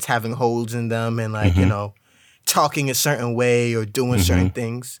sweatpants having holes in them and, like, you know, talking a certain way or doing certain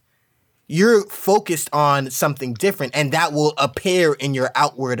things. You're focused on something different, and that will appear in your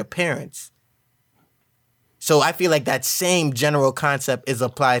outward appearance. So I feel like that same general concept is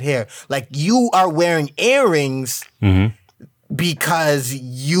applied here. Like, you are wearing earrings because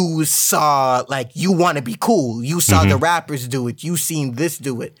you saw, like, you want to be cool. You saw the rappers do it. You seen this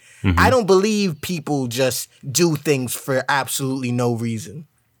do it. I don't believe people just do things for absolutely no reason.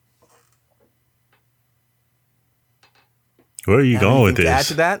 Where are you going with this? Add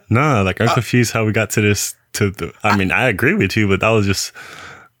to that? Nah, like, I'm confused how we got to this. I mean, I agree with you, but that was just...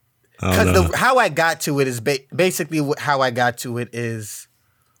 Because how I got to it is basically how I got to it is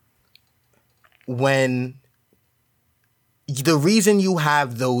when the reason you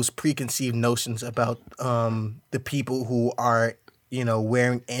have those preconceived notions about the people who are, you know,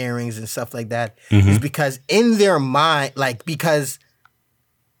 wearing earrings and stuff like that is because in their mind, like, because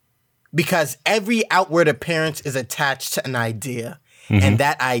every outward appearance is attached to an idea, and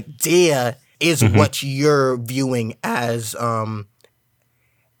that idea is what you're viewing as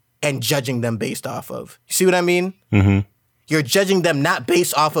and judging them based off of. You see what I mean? You're judging them not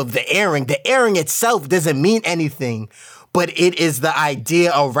based off of the earring. The earring itself doesn't mean anything, but it is the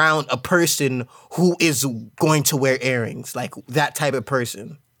idea around a person who is going to wear earrings, like that type of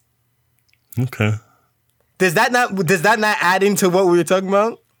person. Okay. Does that not add into what we were talking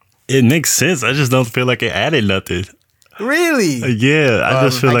about? It makes sense. I just don't feel like it added nothing. Really? Yeah, I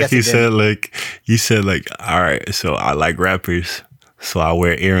just feel like you said like, all right, so I like rappers, so I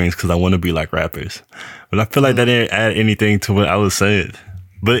wear earrings because I want to be like rappers. But I feel like that didn't add anything to what I was saying.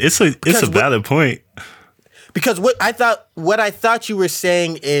 But it's a valid point. Because what I thought you were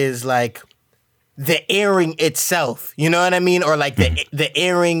saying is like the earring itself. You know what I mean? Or like the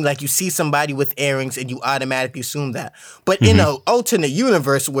earring, like you see somebody with earrings and you automatically assume that. But in an alternate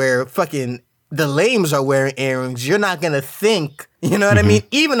universe where fucking the lames are wearing earrings, you're not gonna think, you know what I mean?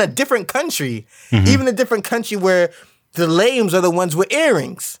 Even a different country where the lames are the ones with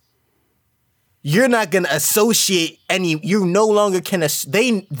earrings, you're not gonna associate you no longer can,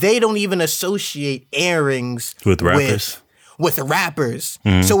 they don't even associate earrings with rappers. With rappers.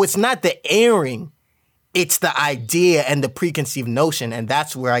 So it's not the earring, it's the idea and the preconceived notion, and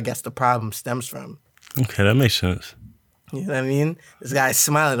that's where I guess the problem stems from. Okay, that makes sense. You know what I mean? This guy's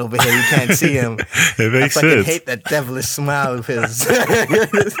smiling over here. You can't see him. It makes I fucking sense. hate that devilish smile of his.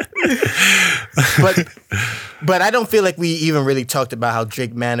 But I don't feel like we even really talked about how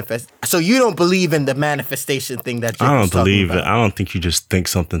Drake manifests. So you don't believe in the manifestation thing that Drake I was don't talking believe about? it. I don't think you just think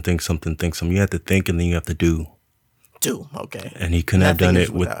something. You have to think and then you have to do. Okay. And he couldn't have done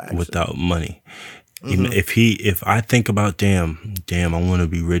it without money. Even if I think about damn, I want to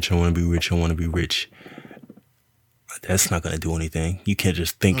be rich. That's not going to do anything. You can't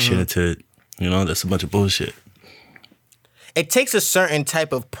just think shit into, that's a bunch of bullshit. It takes a certain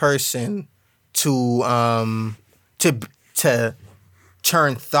type of person to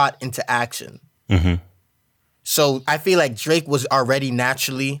turn thought into action. So I feel like Drake was already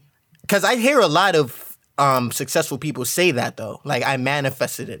naturally, because I hear a lot of successful people say that though, like I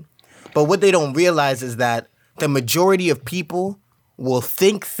manifested it. But what they don't realize is that the majority of people will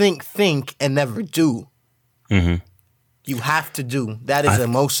think, and never do. You have to do. That is the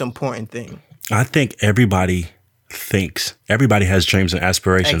most important thing. I think everybody thinks. Everybody has dreams and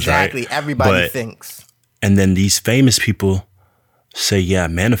aspirations, exactly. right? Everybody thinks. And then these famous people say, yeah,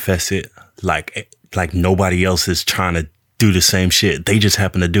 manifest it like nobody else is trying to do the same shit. They just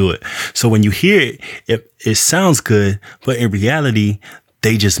happen to do it. So when you hear it, it sounds good, but in reality,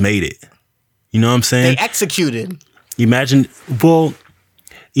 they just made it. You know what I'm saying? They executed. Imagine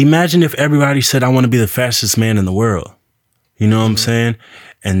if everybody said, I want to be the fastest man in the world. You know what I'm saying?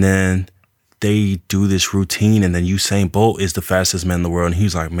 And then they do this routine and then Usain Bolt is the fastest man in the world. And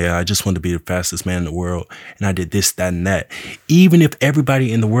he's like, man, I just want to be the fastest man in the world. And I did this, that, and that. Even if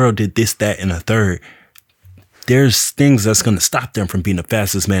everybody in the world did this, that, and a third, there's things that's going to stop them from being the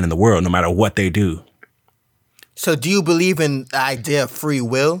fastest man in the world, no matter what they do. So do you believe in the idea of free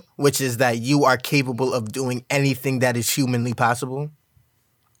will, which is that you are capable of doing anything that is humanly possible?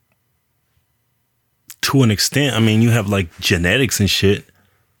 To an extent. I mean, you have like genetics and shit.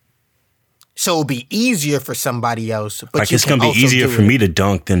 So it'll be easier for somebody else. But like it's going to be easier for me to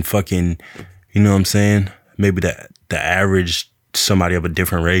dunk than fucking, you know what I'm saying? Maybe the average somebody of a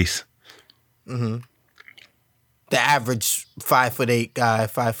different race. The average 5'8" guy,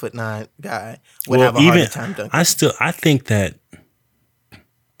 5'9" guy would have a harder time dunking. I think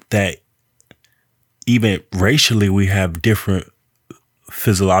that even racially we have different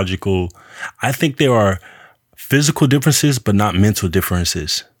physiological. I think there are physical differences, but not mental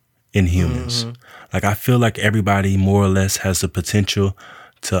differences in humans. Like I feel like everybody more or less has the potential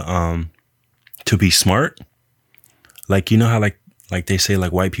to be smart. Like you know how like they say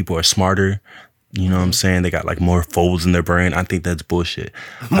like white people are smarter. You know what I'm saying? They got like more folds in their brain. I think that's bullshit.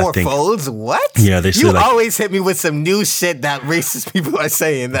 More folds? What? Yeah, they say you always hit me with some new shit that racist people are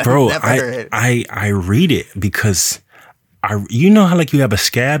saying. That bro, never heard. I read it because you know how like you have a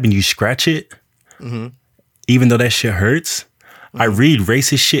scab and you scratch it, even though that shit hurts. I read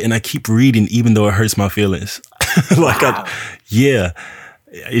racist shit and I keep reading even though it hurts my feelings. Like, wow.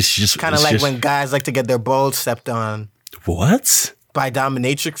 It's just kind of like when guys like to get their balls stepped on. What? By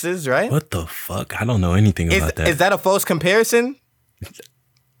dominatrixes, right? What the fuck? I don't know anything about that. Is that a false comparison?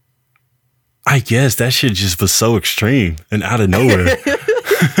 I guess that shit just was so extreme and out of nowhere.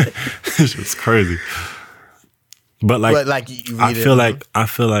 It's just crazy. But you read I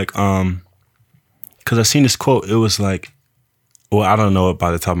feel like because I seen this quote. It was like, well, I don't know it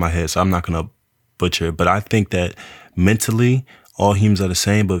by the top of my head, so I'm not gonna butcher it. But I think that mentally all humans are the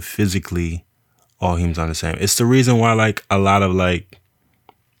same, but physically all humans are the same. It's the reason why like a lot of like,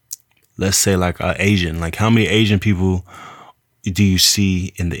 let's say like Asian, like how many Asian people do you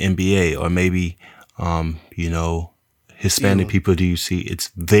see in the NBA, or maybe Hispanic people do you see? It's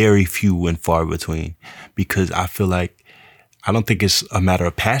very few and far between, because I feel like I don't think it's a matter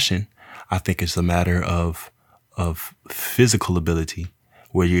of passion. I think it's a matter of physical ability.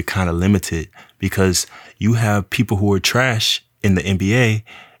 where you're kind of limited because you have people who are trash in the NBA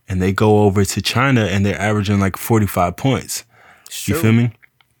and they go over to China and they're averaging like 45 points. Sure. You feel me?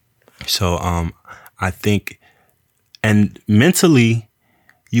 So I think, and mentally,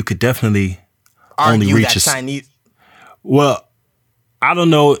 you could definitely only reach Chinese. Well, I don't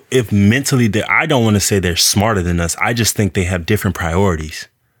know if mentally I don't want to say they're smarter than us. I just think they have different priorities.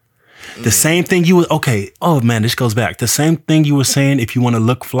 The same thing this goes back. The same thing you were saying, if you want to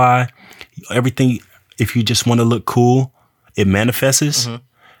look fly, everything, if you just want to look cool, it manifests. Mm-hmm.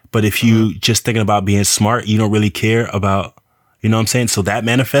 But if you just thinking about being smart, you don't really care about, you know what I'm saying? So that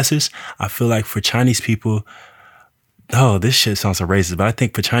manifests. I feel like for Chinese people, this shit sounds so racist, but I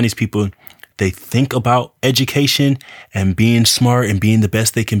think for Chinese people, they think about education and being smart and being the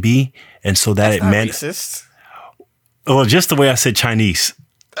best they can be. And so that it manifests. Well, just the way I said Chinese.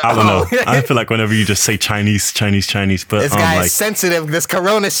 I don't know. I feel like whenever you just say Chinese, but this guy is sensitive. This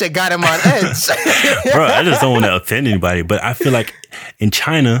Corona shit got him on edge. Bro, I just don't want to offend anybody, but I feel like in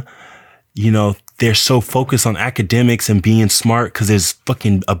China, you know, they're so focused on academics and being smart because there's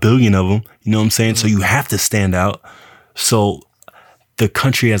fucking a billion of them. You know what I'm saying? Mm-hmm. So you have to stand out. So the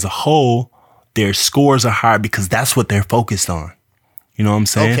country as a whole, their scores are higher because that's what they're focused on. You know what I'm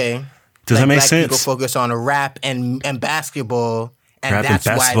saying? Okay. Does that make sense? People focus on rap and basketball. And rapping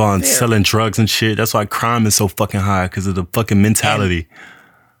basketball and selling drugs and shit. That's why crime is so fucking high because of the fucking mentality.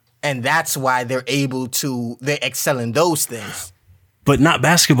 And that's why they excel in those things. But not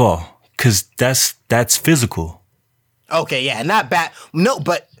basketball because that's physical. Okay, yeah, not bad. No,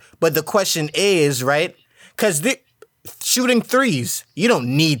 but the question is, right? Because shooting threes, you don't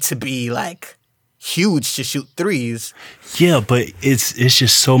need to be like huge to shoot threes. Yeah, but it's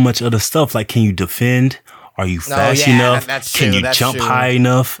just so much other stuff. Like, can you defend? Are you fast enough? Can you jump high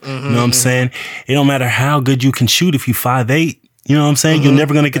enough? Mm-hmm, you know what I'm saying? It don't matter how good you can shoot if you 5'8". You know what I'm saying? Mm-hmm. You're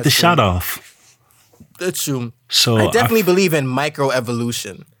never going to get the shot off. That's true. So I definitely believe in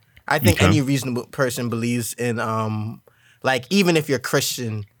microevolution. I think any reasonable person believes in, like, even if you're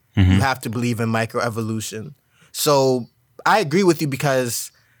Christian, you have to believe in microevolution. So I agree with you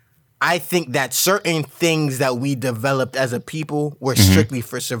because I think that certain things that we developed as a people were strictly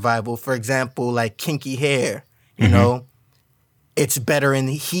for survival. For example, like kinky hair, you know, it's better in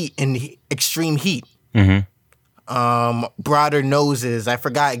the heat, in the extreme heat. Broader noses. I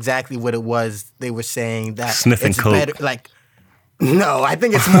forgot exactly what it was. They were saying that sniffing coke. Better, like, no, I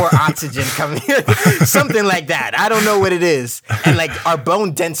think it's more oxygen coming, something like that. I don't know what it is. And like our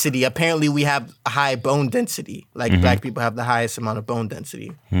bone density, apparently we have a high bone density. Like black people have the highest amount of bone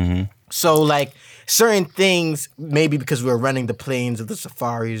density. So like certain things, maybe because we're running the plains of the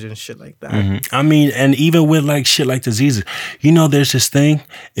safaris and shit like that. I mean, and even with like shit like diseases, you know, there's this thing,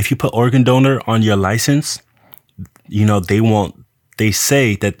 if you put organ donor on your license, you know, they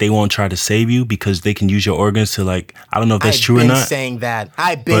say that they won't try to save you because they can use your organs to, like, I don't know if that's true or not.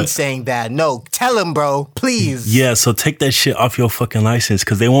 I've been saying that. No, tell him, bro, please. Yeah, so take that shit off your fucking license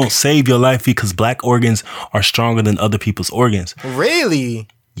because they won't save your life because black organs are stronger than other people's organs. Really?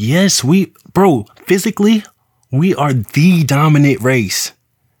 Yes, physically, we are the dominant race.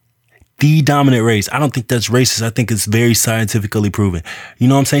 The dominant race. I don't think that's racist. I think it's very scientifically proven. You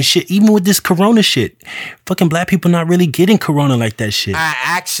know what I'm saying? Shit, even with this corona shit, fucking black people not really getting corona like that shit.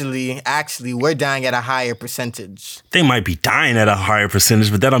 Actually, we're dying at a higher percentage. They might be dying at a higher percentage,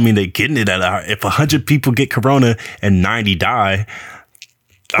 but that don't mean they're getting it at a higher. If 100 people get corona and 90 die,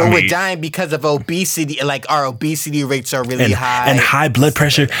 but we're dying because of obesity. Like our obesity rates are really high. And high blood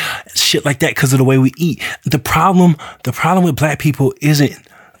pressure, shit like that because of the way we eat. The problem with black people isn't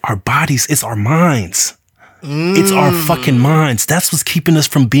our bodies, it's our minds. It's our fucking minds. That's what's keeping us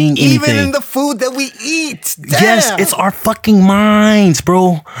from being anything. Even in the food that we eat. Damn. Yes, it's our fucking minds,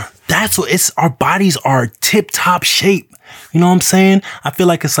 bro. That's what our bodies are tip-top shape. You know what I'm saying? I feel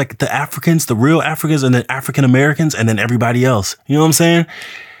like it's like the Africans, the real Africans, and then African Americans, and then everybody else. You know what I'm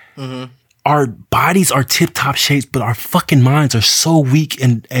saying? Our bodies are tip-top shapes, but our fucking minds are so weak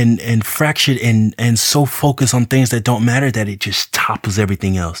and fractured and so focused on things that don't matter that it just topples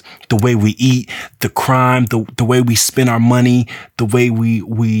everything else. The way we eat, the crime, the way we spend our money, the way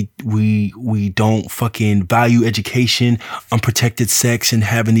we don't fucking value education, unprotected sex, and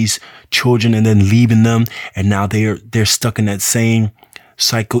having these children and then leaving them, and now they're stuck in that same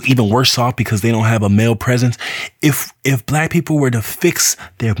cycle, even worse off because they don't have a male presence. If black people were to fix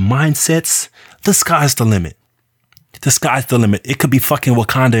their mindsets, the sky's the limit. The sky's the limit. It could be fucking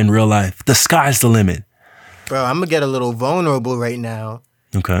Wakanda in real life. The sky's the limit. Bro, I'm gonna get a little vulnerable right now.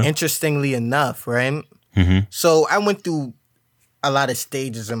 Okay. Interestingly enough, right? So I went through a lot of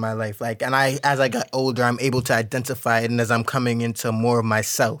stages in my life. Like, and as I got older, I'm able to identify it, and as I'm coming into more of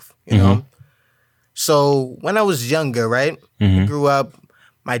myself, you know? So when I was younger, right? I grew up,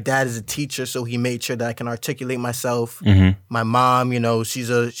 my dad is a teacher, so he made sure that I can articulate myself. My mom, you know, she's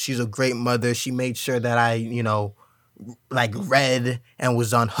a great mother. She made sure that I, you know, like read and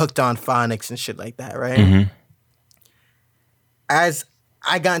was hooked on phonics and shit like that, right? As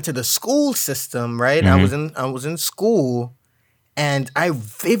I got into the school system, right? I was in school, and I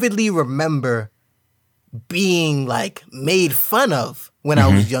vividly remember being like made fun of when I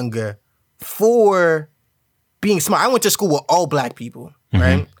was younger for being smart. I went to school with all black people,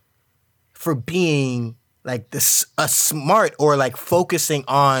 right? For being like a smart or like focusing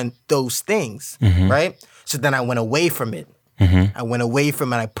on those things, right? So then I went away from it. I went away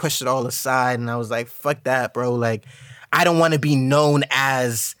from it. I pushed it all aside, and I was like, fuck that, bro. Like, I don't want to be known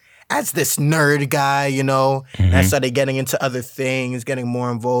as this nerd guy, you know? And I started getting into other things, getting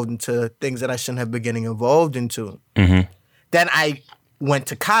more involved into things that I shouldn't have been getting involved into. Then I went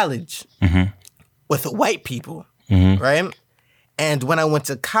to college with white people, right? And when I went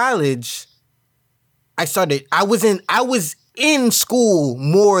to college, I was in school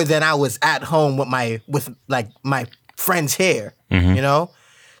more than I was at home with my friends here, you know?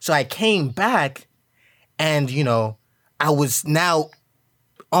 So I came back, and, you know, I was now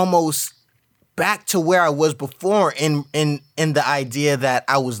almost back to where I was before in the idea that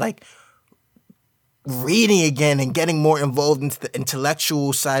I was like reading again and getting more involved into the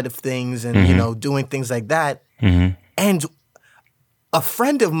intellectual side of things and, you know, doing things like that. And a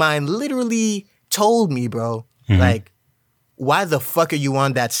friend of mine literally told me, bro, like, why the fuck are you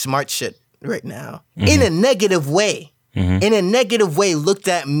on that smart shit right now? In a negative way. In a negative way, looked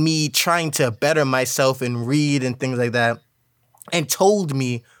at me trying to better myself and read and things like that, and told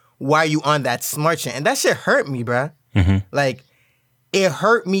me, why are you on that smart shit? And that shit hurt me, bruh. Like, it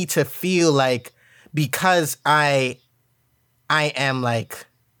hurt me to feel like, because I am like,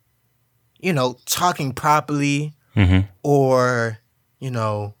 you know, talking properly or, you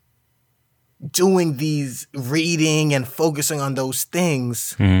know, doing these reading and focusing on those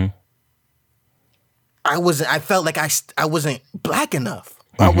things, I felt like I wasn't black enough.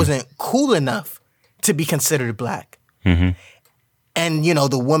 I wasn't cool enough to be considered black. And, you know,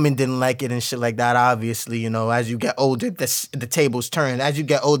 the woman didn't like it and shit like that, obviously. You know, as you get older, the tables turn. As you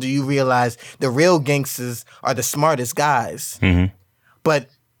get older, you realize the real gangsters are the smartest guys. But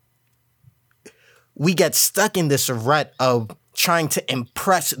we get stuck in this rut of trying to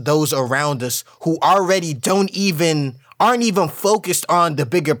impress those around us who already aren't even focused on the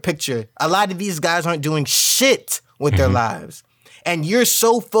bigger picture. A lot of these guys aren't doing shit with their lives. And you're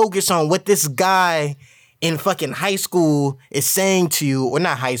so focused on what this guy in fucking high school is saying to you, or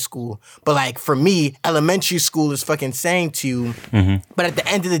not high school, but like for me, elementary school is fucking saying to you. But at the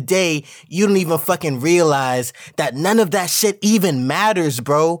end of the day, you don't even fucking realize that none of that shit even matters,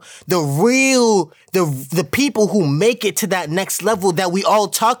 bro. The people who make it to that next level that we all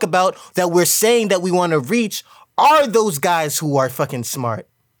talk about, that we're saying that we want to reach, are those guys who are fucking smart.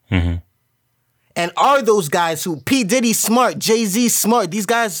 And are those guys who, P. Diddy smart, Jay-Z smart, these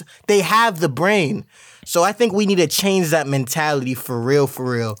guys, they have the brain. So I think we need to change that mentality for real, for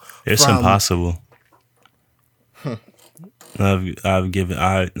real. It's impossible. I've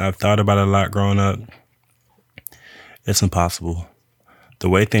thought about it a lot growing up. It's impossible. The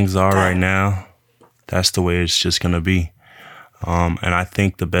way things are right now, that's the way it's just going to be. And I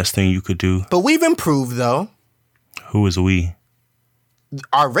think the best thing you could do... But we've improved, though. Who is we?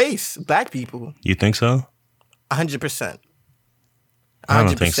 Our race, black people. You think so? 100%. I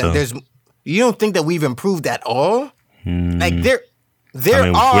don't think so. You don't think that we've improved at all? Like, there I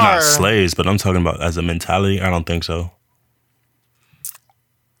mean, are... We're not slaves, but I'm talking about as a mentality. I don't think so.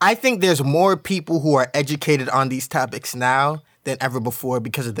 I think there's more people who are educated on these topics now than ever before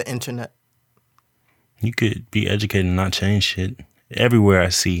because of the internet. You could be educated and not change shit. Everywhere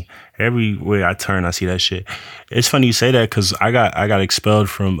I turn, I see that shit. It's funny you say that because I got expelled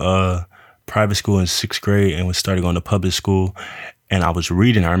from private school in 6th grade and was started going to public school. And I was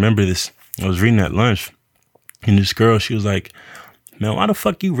reading. I remember this. I was reading at lunch, and this girl, she was like, "Man, why the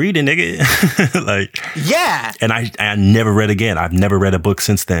fuck you reading, nigga?" Like, yeah. And I never read again. I've never read a book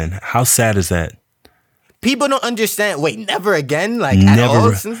since then. How sad is that? People don't understand. Wait, never again? Like, never, at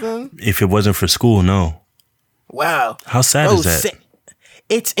all since then? If it wasn't for school, no. Wow. How sad is that?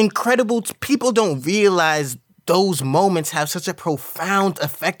 It's incredible. People don't realize those moments have such a profound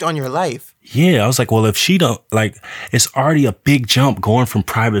effect on your life. Yeah, I was like, well, if she don't, like, it's already a big jump going from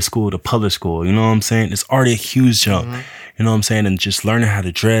private school to public school. You know what I'm saying? It's already a huge jump. You You know what I'm saying? And just learning how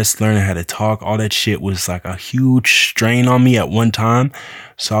to dress, learning how to talk, all that shit was like a huge strain on me at one time.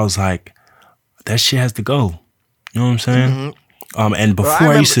 So I was like, that shit has to go. You know what I'm saying? And before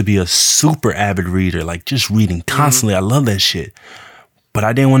I used to be a super avid reader, like just reading constantly. I love that shit. But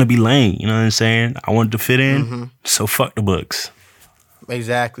I didn't want to be lame. You know what I'm saying? I wanted to fit in. So fuck the books.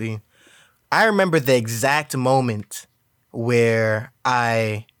 Exactly. I remember the exact moment where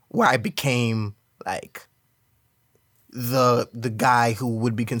I became like the guy who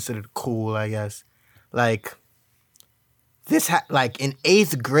would be considered cool, I guess. Like this like in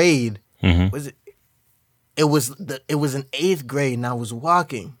 8th grade was it? It was in 8th grade, and I was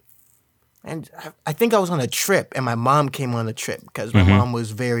walking, and I think I was on a trip, and my mom came on the trip because my mom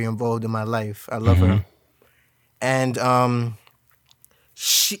was very involved in my life. I love her, and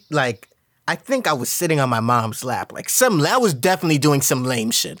she like. I think I was sitting on my mom's lap. Like I was definitely doing some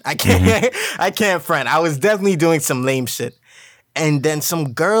lame shit. I can't front. I was definitely doing some lame shit. And then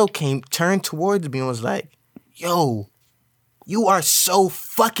some girl turned towards me and was like, yo, you are so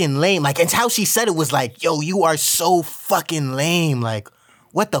fucking lame. Like, and how she said it was like, yo, you are so fucking lame. Like,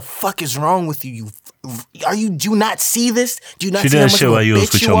 what the fuck is wrong with you? Do you not see this? Do you not see how much of a bitch you are? She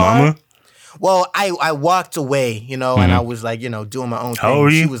did that shit while you was with your mama? Well, I walked away, you know, and I was like, you know, doing my own thing. How old were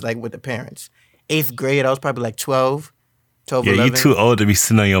you? She was like with the parents. 8th grade, I was probably like 12, 11. Yeah, you too old to be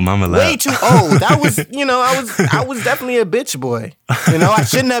sitting on your mama lap. Way too old. That was, you know, I was definitely a bitch boy. You know, I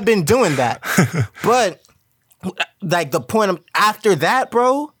shouldn't have been doing that. But like the point after that,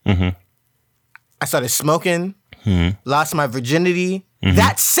 bro, I started smoking, lost my virginity.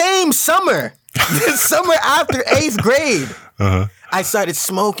 That same summer, the summer after 8th grade. I started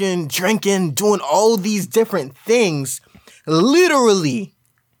smoking, drinking, doing all these different things. Literally,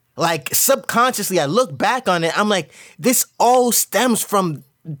 like subconsciously, I look back on it. I'm like, this all stems from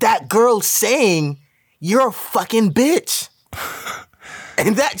that girl saying, you're a fucking bitch.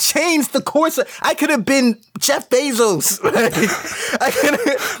 And that changed the course. I could have been Jeff Bezos.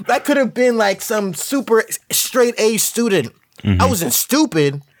 I could have been like some super straight A student. I wasn't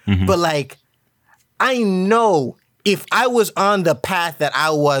stupid, but like, I know if I was on the path that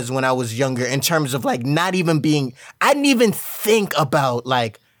I was when I was younger in terms of like not even being, I didn't even think about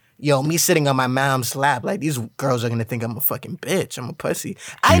like, yo, me sitting on my mom's lap, like these girls are gonna think I'm a fucking bitch, I'm a pussy.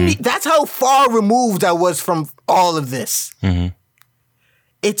 That's how far removed I was from all of this.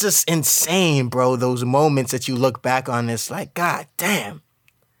 It's just insane, bro, those moments that you look back on, it's like, God damn.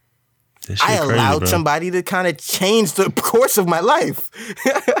 I allowed somebody to kind of change the course of my life.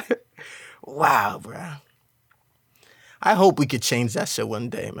 Wow, bro. I hope we could change that shit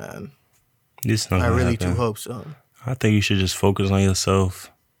one day, man. I really do hope so. I think you should just focus on yourself.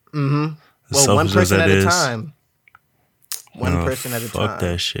 Well, one person at a time. One person at a time. Fuck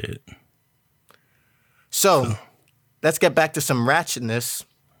that shit. So, let's get back to some ratchetness.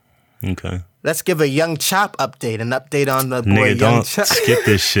 Okay. Let's give a Young Chop update. An update on the boy Young Chop. Skip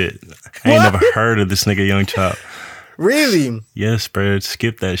this shit. I ain't never heard of this nigga Young Chop. Really? Yes, bro.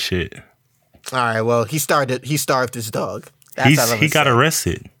 Skip that shit. All right, well, he starved his dog. He got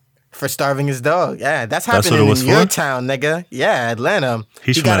arrested. For starving his dog. Yeah, that's happening in your town, nigga. Yeah, Atlanta.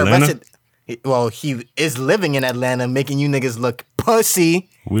 He got arrested. Well, he is living in Atlanta, making you niggas look pussy.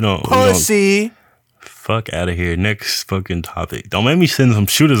 Pussy. Fuck out of here. Next fucking topic. Don't make me send some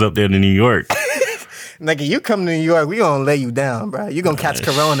shooters up there to New York. Nigga, you come to New York, we gonna lay you down, bro. You gonna catch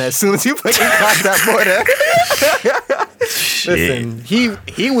corona as soon as you fucking cross that border. Listen,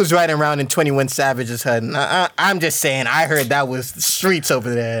 he was riding around in 21 Savage's hood. I'm just saying, I heard that was the streets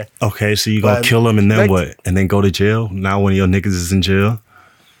over there. Okay, so you gonna kill him and then what? And then go to jail? Now one of your niggas is in jail?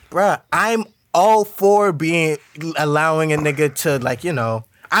 Bruh, I'm all for allowing a nigga to, like, you know,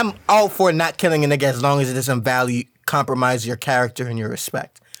 I'm all for not killing a nigga as long as it doesn't compromise your character and your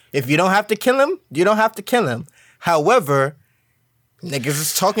respect. If you don't have to kill him, you don't have to kill him. However, niggas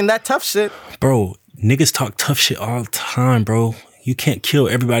is talking that tough shit. Bro, niggas talk tough shit all the time, bro. You can't kill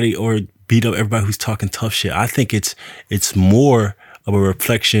everybody or beat up everybody who's talking tough shit. I think it's more of a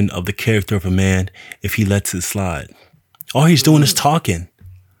reflection of the character of a man if he lets it slide. All he's doing is talking.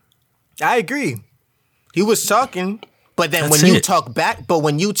 I agree. He was talking, but then when you talk back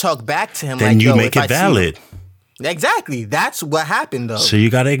to him, then like, you make it valid. Exactly. That's what happened, though. So you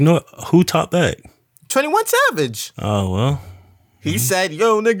gotta ignore who talked back. 21 Savage. Oh well. He said,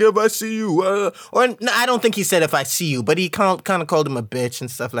 "Yo, nigga, if I see you," or no, I don't think he said "if I see you," but he kind of called him a bitch and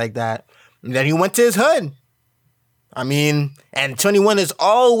stuff like that. And then he went to his hood. I mean, and 21 is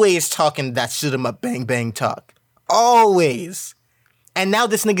always talking that shoot 'em up, bang bang talk, always. And now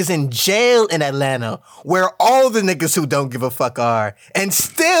this nigga's in jail in Atlanta, where all the niggas who don't give a fuck are, and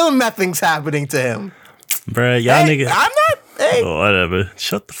still nothing's happening to him. Bruh, y'all nigga. I'm not. Hey. Oh, whatever.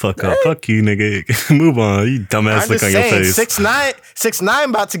 Shut the fuck up. Fuck you, nigga. Move on. You dumbass look on your face. 6ix9ine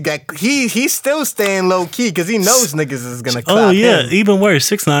about to get. He's still staying low key because he knows niggas is gonna. Oh yeah, him. even worse.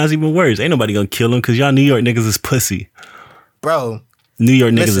 6ix9ine's even worse. Ain't nobody gonna kill him because y'all New York niggas is pussy. Bro, New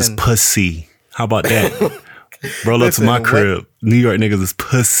York niggas is pussy. How about that? Roll up to my crib. New York niggas is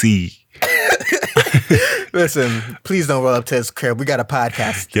pussy. Listen, please don't roll up to his crib. We got a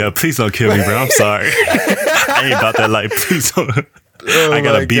podcast. Yeah, please don't kill me, bro. I'm sorry. I ain't about that life. Please don't. Oh I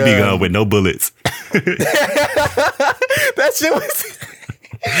got a BB gun with no bullets. That shit was...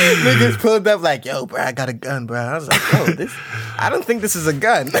 Niggas pulled up like, yo, bro, I got a gun, bro. I was like, yo, I don't think this is a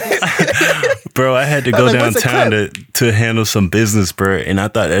gun. Bro, I had to go downtown to handle some business, bro, and I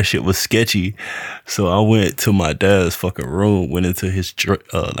thought that shit was sketchy. So I went to my dad's fucking room, went into his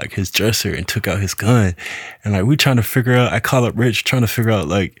his dresser and took out his gun. And like we trying to figure out, I call up Rich trying to figure out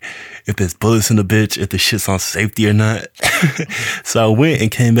like if there's bullets in the bitch, if the shit's on safety or not. So I went and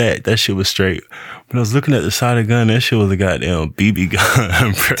came back. That shit was straight. But I was looking at the side of the gun, that shit was a goddamn BB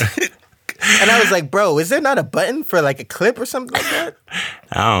gun, bro. And I was like, bro, is there not a button for like a clip or something like that?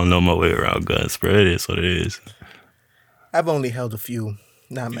 I don't know my way around guns, bro. It is what it is. I've only held a few,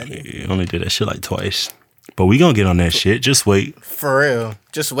 not many. You only did that shit like twice. But we gonna get on that shit. Just wait. For real.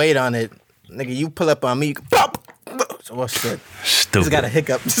 Just wait on it. Nigga, you pull up on me, you can pop. Oh, shit. Stupid. Just got a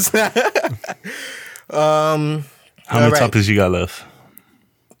hiccup. How many topics you got left?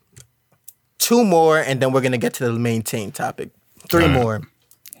 2 more, and then we're gonna get to the main topic. 3 more.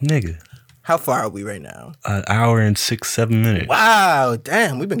 Nigga. How far are we right now? An hour and 6-7 minutes. Wow,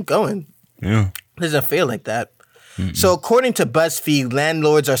 damn, we've been going. Yeah. Doesn't feel like that. Mm-mm. So according to BuzzFeed,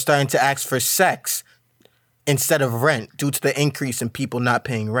 landlords are starting to ask for sex instead of rent due to the increase in people not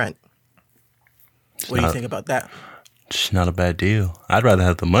paying rent. What do you think about that? It's not a bad deal. I'd rather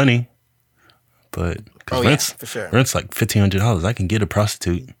have the money, but rent's, for sure. Rent's like $1,500. I can get a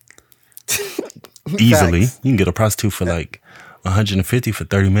prostitute easily. You can get a prostitute for like $150 for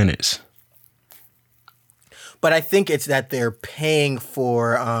 30 minutes. But I think it's that they're paying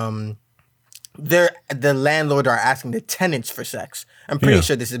for the landlord are asking the tenants for sex. I'm pretty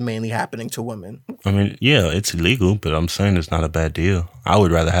sure this is mainly happening to women. I mean, yeah, it's illegal, but I'm saying it's not a bad deal. I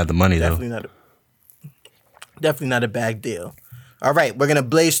would rather have the money though. Definitely not a bad deal. All right, we're gonna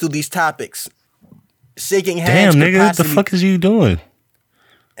blaze through these topics. Shaking hands. Damn, nigga, what the fuck is you doing?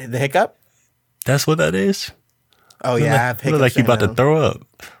 The hiccup? That's what that is? Oh yeah, I have hiccups. Look like you about to throw up.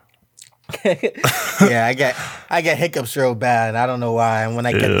 Yeah, I get hiccups real bad. I don't know why. And when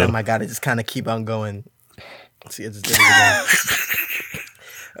I get them, I gotta just kind of keep on going. See, I just did it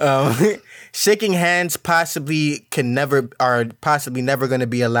again. Shaking hands are possibly never going to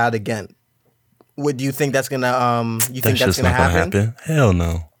be allowed again. Do you think that's gonna that's gonna happen? Hell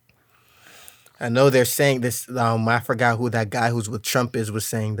no. I know they're saying this. I forgot who that guy who's with Trump was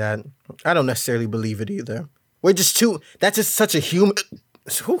saying that. I don't necessarily believe it either. We're just that's just such a human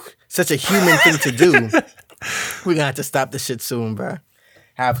thing to do. We're gonna have to stop this shit soon, bro.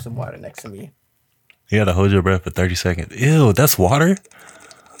 Have some water next to me. You gotta hold your breath for 30 seconds. Ew, that's water?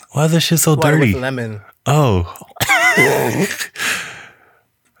 Why is this shit so water dirty? With lemon. Oh.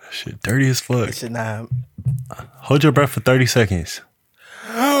 Shit, dirty as fuck. It should not. Hold your breath for 30 seconds.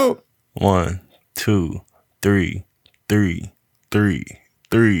 1, 2, 3,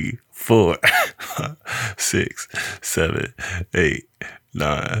 4, 6, 7, 8,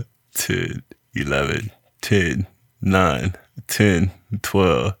 9, 10, 11, 10, 9, 10,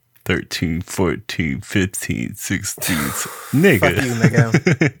 12, 13, 14, 15, 16. Nigga. Fuck you,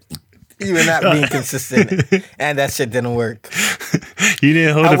 nigga. You were not being consistent. And that shit didn't work. You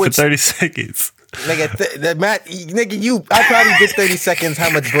didn't hold it for 30 seconds. Nigga, I probably did 30 seconds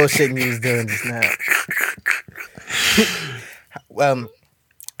how much bullshitting you was doing just now.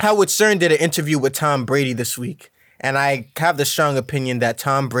 Howard Stern did an interview with Tom Brady this week. And I have the strong opinion that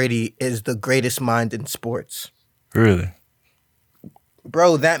Tom Brady is the greatest mind in sports. Really?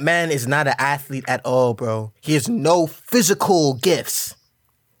 Bro, that man is not an athlete at all, bro. He has no physical gifts.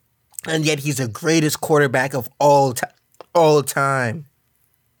 And yet he's the greatest quarterback of all time.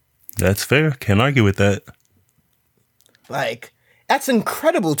 That's fair. Can't argue with that. Like, that's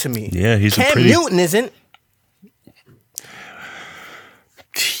incredible to me. Yeah, he's Cam Newton isn't.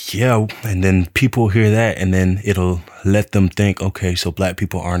 Yeah, and then people hear that, and then it'll let them think, okay, so black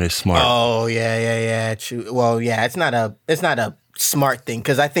people aren't as smart. Oh yeah, true. Well, yeah, it's not a smart thing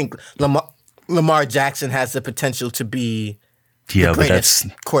because I think Lamar Jackson has the potential to be the greatest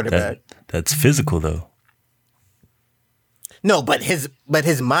quarterback. That's physical though. No, but his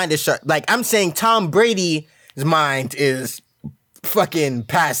mind is sharp. Like I'm saying, Tom Brady's mind is fucking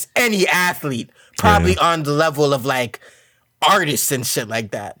past any athlete, probably on the level of like artists and shit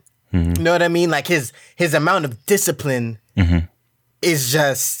like that. You know what I mean? Like his amount of discipline is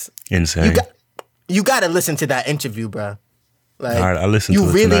just insane. You got to listen to that interview, bro. Like, all right, I listened to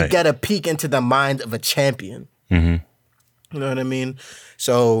it really tonight. get a peek into the mind of a champion. You know what I mean?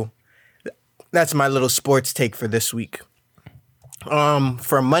 So that's my little sports take for this week.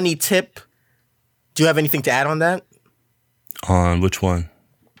 For money tip, do you have anything to add on that? On which one?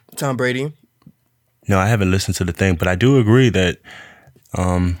 Tom Brady. No, I haven't listened to the thing, but I do agree that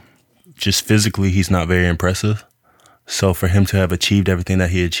just physically he's not very impressive. So for him to have achieved everything that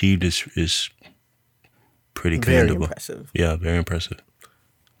he achieved is pretty commendable. Very impressive. Yeah, very impressive.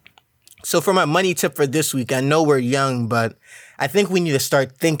 So for my money tip for this week, I know we're young, but I think we need to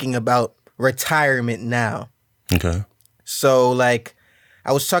start thinking about retirement now. Okay. So like,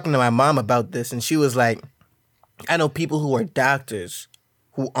 I was talking to my mom about this, and she was like, I know people who are doctors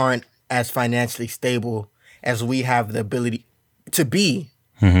who aren't as financially stable as we have the ability to be,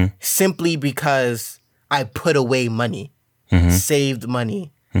 simply because I put away money, saved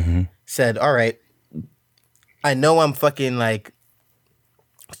money, said, all right, I know I'm fucking like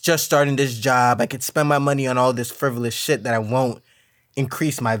just starting this job. I could spend my money on all this frivolous shit that I won't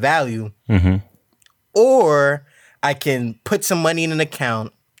increase my value. Or I can put some money in an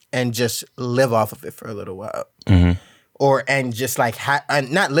account and just live off of it for a little while. And just like,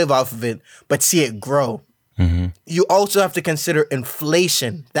 not live off of it, but see it grow. You also have to consider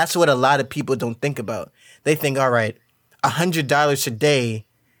inflation. That's what a lot of people don't think about. They think, all right, $100 today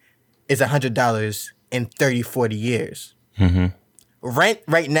is $100 in 30, 40 years. Rent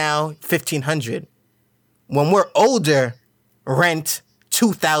right now, $1,500. When we're older, rent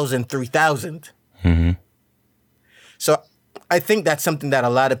 $2,000, $3,000. So I think that's something that a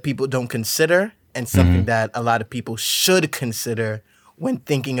lot of people don't consider, and something that a lot of people should consider when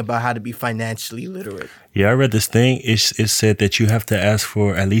thinking about how to be financially literate. Yeah, I read this thing. It said that you have to ask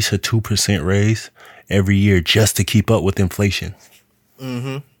for at least a 2% raise every year just to keep up with inflation.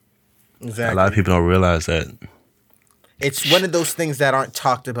 Exactly. A lot of people don't realize that. It's one of those things that aren't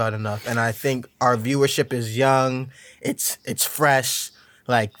talked about enough, and I think our viewership is young. It's fresh.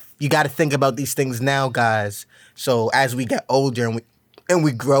 Like, you got to think about these things now, guys. So as we get older and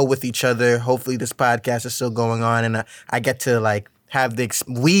we grow with each other, hopefully this podcast is still going on, and I get to like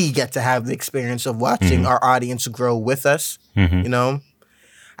we get to have the experience of watching our audience grow with us. You know,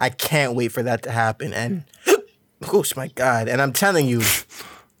 I can't wait for that to happen. And oh my God! And I'm telling you,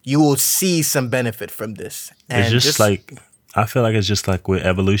 you will see some benefit from this. And it's just like, I feel like it's just like with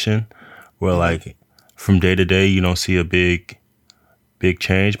evolution, where like from day to day you don't see a big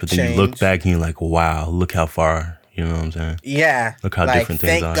change, but then you look back and you're like, wow, look how far. You know what I'm saying? Yeah. Look how different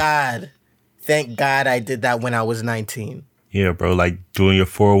things are. Thank God I did that when I was 19. Yeah, bro. Like doing your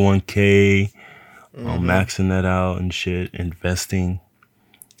 401k, maxing that out and shit, investing,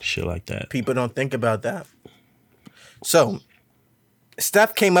 shit like that. People don't think about that. So,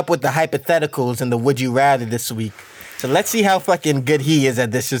 Steph came up with the hypotheticals and the would you rather this week. So let's see how fucking good he is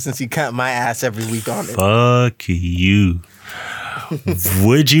at this, since he cut my ass every week on it. Fuck you.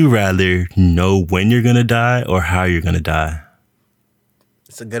 Would you rather know when you're gonna die or how you're gonna die?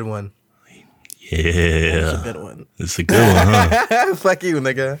 It's a good one. Yeah. It's a good one. It's a good one, huh? Fuck you,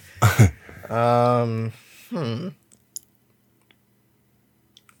 nigga.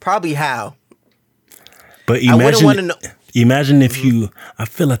 Probably how. But imagine if you, I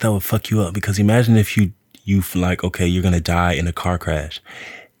feel like that would fuck you up, because imagine if you like, okay, you're gonna die in a car crash.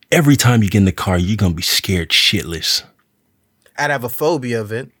 Every time you get in the car, you're gonna be scared shitless. I'd have a phobia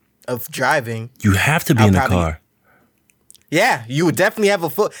of driving. You have to be in the car. Yeah, you would definitely have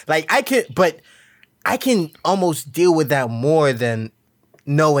a like I can almost deal with that more than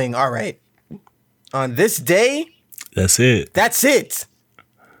knowing, all right, on this day, that's it. That's it.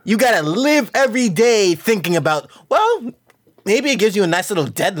 You gotta live every day thinking about, well, maybe it gives you a nice little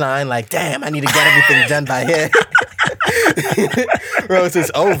deadline, like, damn, I need to get everything done by here. Rose,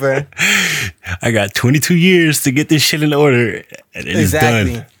 it's over. I got 22 years to get this shit in order, and it's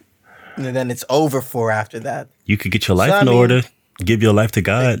done. And then it's over for after that. You could get your life in order, give your life to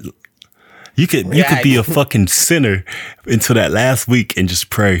God. You could be a fucking sinner until that last week and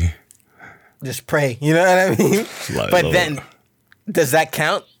just pray. Just pray. You know what I mean? But Lord, then, does that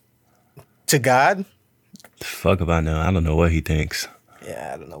count to God? Fuck if I know. I don't know what he thinks.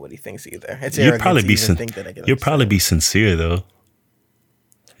 Yeah, I don't know what he thinks either. It's you'd probably be sincere though,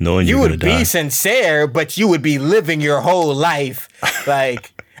 knowing you would be sincere, but you would be living your whole life.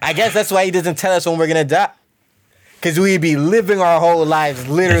 Like, I guess that's why he doesn't tell us when we're gonna die. Because we'd be living our whole lives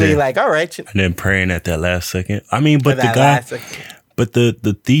literally then, like, all right. And then praying at that last second. I mean, but the guy, but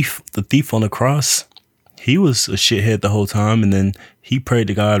the thief on the cross, he was a shithead the whole time. And then he prayed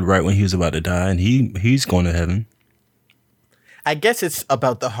to God right when he was about to die. And he's going to heaven. I guess it's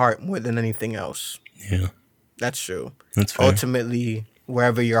about the heart more than anything else. Yeah. That's true. That's fair. Ultimately,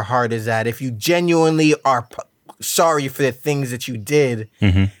 wherever your heart is at, if you genuinely are sorry for the things that you did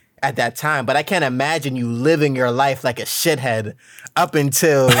at that time, but I can't imagine you living your life like a shithead up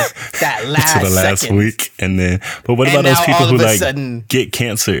until that last to the last second. week, and then. But what about those people who like get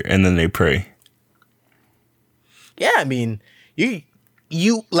cancer and then they pray? Yeah, I mean,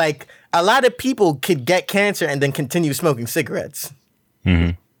 you like a lot of people could get cancer and then continue smoking cigarettes.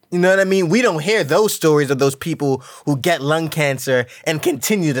 Mm-hmm. You know what I mean? We don't hear those stories of those people who get lung cancer and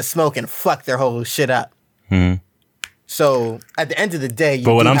continue to smoke and fuck their whole shit up. Mm-hmm. So at the end of the day,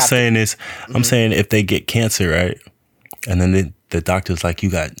 but what I'm saying is, I'm saying if they get cancer, right, and then the doctor's like, you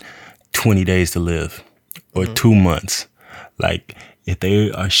got 20 days to live or 2 months. Like, if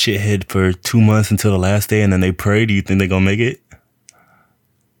they are shithead for 2 months until the last day and then they pray, do you think they're gonna make it?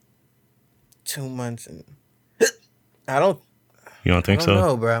 2 months and I don't. You don't think so?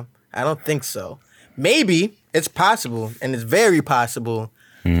 No, bro. I don't think so. Maybe it's possible, and it's very possible,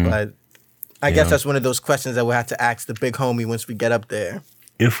 but I guess that's one of those questions that we'll have to ask the big homie once we get up there.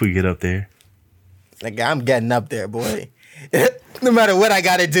 If we get up there. Like, I'm getting up there, boy. No matter what I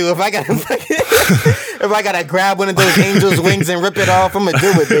gotta do, if I gotta grab one of those angels' wings and rip it off, I'm gonna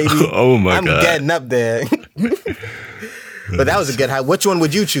do it, baby. Oh my God. I'm getting up there. But that was a good high. Which one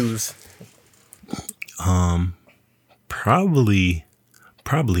would you choose?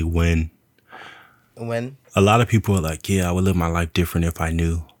 Probably when. When? A lot of people are like, yeah, I would live my life different if I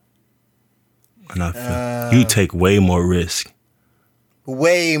knew. And I feel you take way more risk.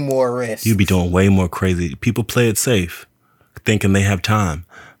 Way more risk. You be doing way more crazy. People play it safe, thinking they have time.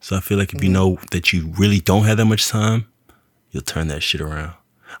 So I feel like if you know that you really don't have that much time, you'll turn that shit around.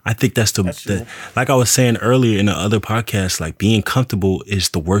 I think that's like I was saying earlier in the other podcast, like being comfortable is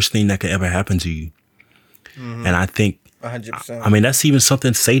the worst thing that could ever happen to you. And I think 100%. I mean, that's even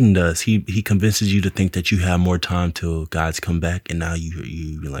something Satan does. He convinces you to think that you have more time till God's come back, and now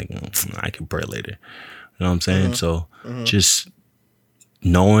you're like, I can pray later. You know what I'm saying? So just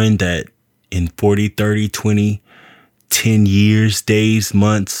knowing that in 40, 30, 20, 10 years, days,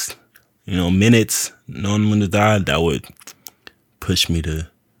 months, minutes, knowing when to die, that would push me to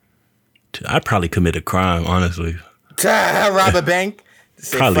I'd probably commit a crime, honestly. Rob a bank?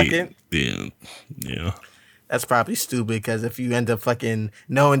 Probably, yeah. That's probably stupid, because if you end up fucking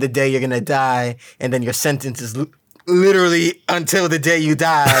knowing the day you're gonna die, and then your sentence is literally until the day you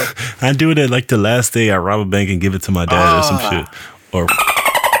die. I do it at like the last day. I rob a bank and give it to my dad or some shit. Or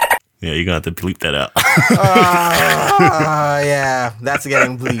yeah, you're gonna have to bleep that out. Yeah, that's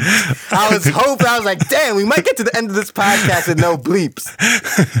getting bleeped. I was like, damn, we might get to the end of this podcast with no bleeps.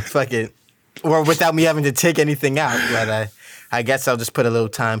 Fuck it. Or without me having to take anything out. But I guess I'll just put a little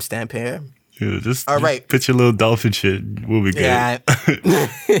timestamp here. Yeah, all right. Put your little dolphin shit. We'll be good. Yeah.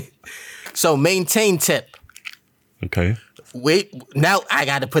 So, maintain tip. Okay. Wait, now I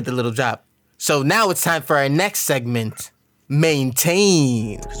got to put the little drop. So now it's time for our next segment,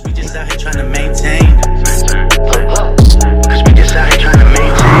 maintain. Cause we just out here trying to maintain. Cause we just out here trying to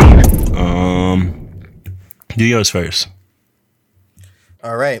maintain. Do yours first.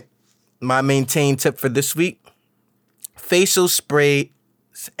 All right. My maintain tip for this week: facial spray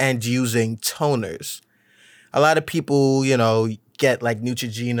and using toners. A lot of people, get like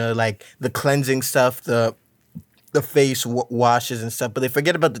Neutrogena, like the cleansing stuff, the face washes and stuff, but they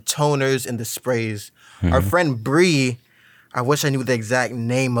forget about the toners and the sprays. Our friend Bree, I wish I knew the exact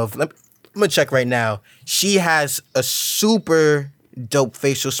name of. I'm gonna check right now. She has a super dope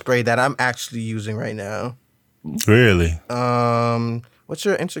facial spray that I'm actually using right now. Really? What's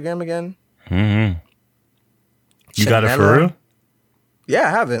your Instagram again? You got it for real? Yeah, I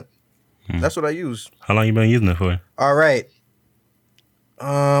have it. That's what I use. How long you been using it for? All right.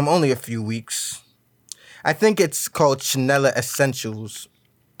 Only a few weeks. I think it's called Chanela Essentials.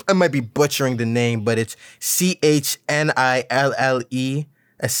 I might be butchering the name, but it's CHNILLE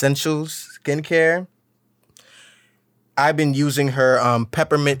Essentials Skincare. I've been using her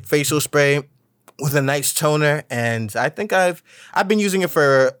peppermint facial spray with a nice toner, and I think I've been using it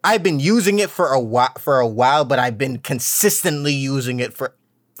for a while, but I've been consistently using it for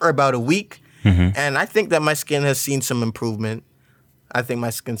about a week, and I think that my skin has seen some improvement.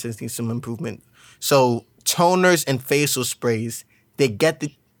 So toners and facial sprays, they get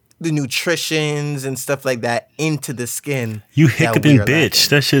the nutritions and stuff like that into the skin. You hiccuping bitch.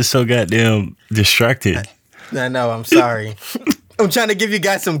 That shit's so goddamn distracted. I know. I'm sorry. I'm trying to give you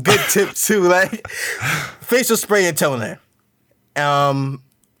guys some good tips too, like facial spray and toner.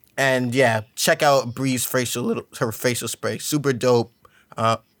 And yeah, check out Bree's her facial spray. Super dope.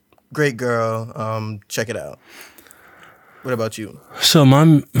 Great girl. Check it out. What about you? So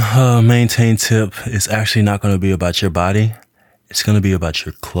my maintain tip is actually not going to be about your body. It's going to be about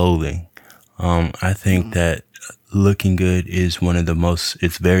your clothing. I think that looking good is one of the most,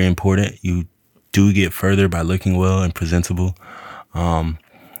 it's very important. You do get further by looking well and presentable.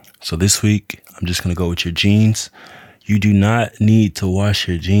 So this week, I'm just going to go with your jeans. You do not need to wash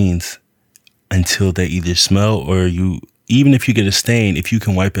your jeans until they either smell or even if you get a stain, if you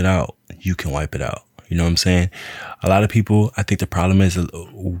can wipe it out, you can wipe it out. You know what I'm saying? A lot of people, I think the problem is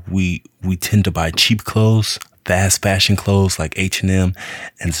we tend to buy cheap clothes, fast fashion clothes like H&M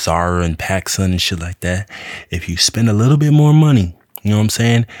and Zara and PacSun and shit like that. If you spend a little bit more money, you know what I'm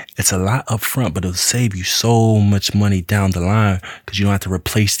saying? It's a lot up front, but it'll save you so much money down the line because you don't have to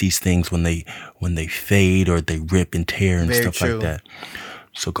replace these things when they fade or they rip and tear and Very stuff true. like that.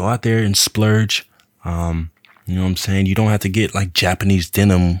 So go out there and splurge. You know what I'm saying? You don't have to get like Japanese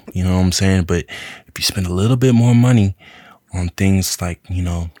denim, you know what I'm saying? But if you spend a little bit more money on things like, you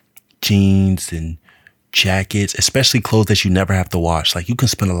know, jeans and jackets, especially clothes that you never have to wash. Like you can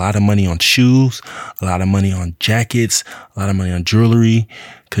spend a lot of money on shoes, a lot of money on jackets, a lot of money on jewelry,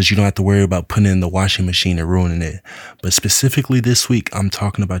 because you don't have to worry about putting it in the washing machine and ruining it. But specifically this week, I'm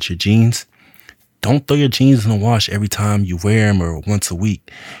talking about your jeans. Don't throw your jeans in the wash every time you wear them or once a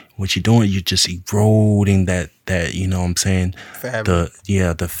week. What you're doing, you're just eroding that, you know what I'm saying? Fabric.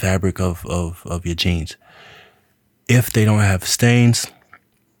 The fabric of your jeans. If they don't have stains,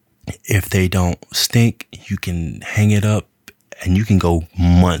 if they don't stink, you can hang it up and you can go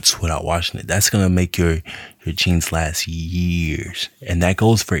months without washing it. That's going to make your jeans last years. And that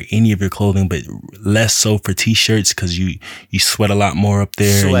goes for any of your clothing, but less so for t-shirts because you sweat a lot more up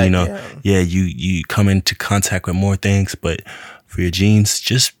there. Sweat, and, you know, you come into contact with more things. But for your jeans,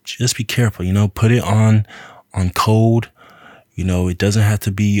 just be careful, you know, put it on cold. You know, it doesn't have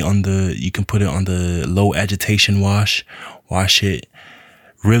to be you can put it on the low agitation wash it.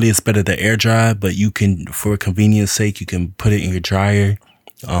 Really, it's better to air dry, but you can, for convenience sake, you can put it in your dryer,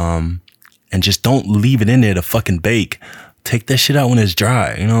 and just don't leave it in there to fucking bake. Take that shit out when it's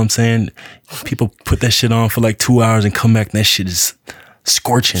dry. You know what I'm saying? People put that shit on for like 2 hours and come back and that shit is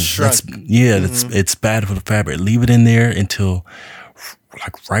scorching. It's bad for the fabric. Leave it in there until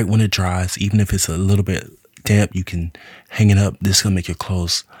like right when it dries. Even if it's a little bit damp, you can hang it up. This is gonna make your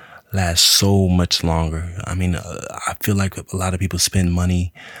clothes last so much longer. I mean, I feel like a lot of people spend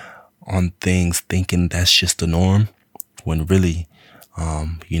money on things thinking that's just the norm, when really,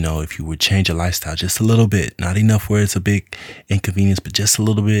 you know, if you would change your lifestyle just a little bit, not enough where it's a big inconvenience, but just a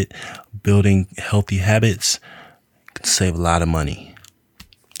little bit, building healthy habits, you can save a lot of money.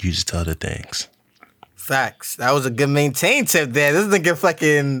 Use it to other things. Facts. That was a good maintain tip there. This nigga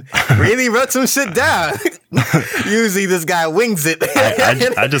fucking really wrote some shit down. Usually this guy wings it.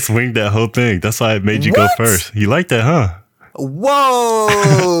 I just winged that whole thing. That's why I made you go first. You like that, huh?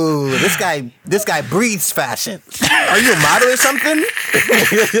 Whoa. This guy breathes fashion. Are you a model or something?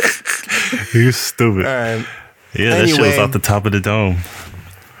 You're stupid. All right. Yeah, that shit was off the top of the dome.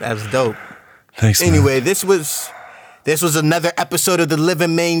 That's dope. Thanks, Anyway, man. this was another episode of the Live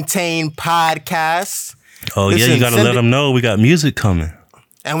and Maintain podcast. Oh, yeah, you got to let them know we got music coming.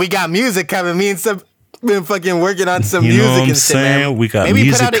 And we got music coming. Me and Sub been fucking working on some you music know what I'm and saying? shit, man. We got maybe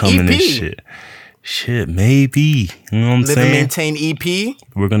music coming EP. and shit. Shit, maybe. You know what I'm Live saying? and Maintain EP.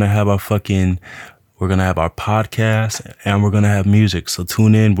 We're going to have our podcast and we're going to have music. So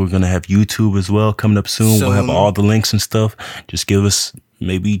tune in. We're going to have YouTube as well coming up soon. We'll have all the links and stuff. Just give us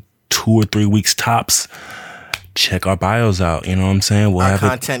maybe 2 or 3 weeks tops. Check our bios out. You know what I'm saying? We'll our have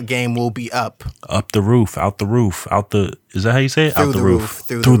content game will be up. Up the roof, out the roof, is that how you say it? Through out the, the roof.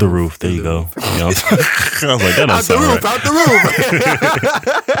 roof. Through the roof. There you go. You know what I'm saying? I was like, that don't sound right. Out the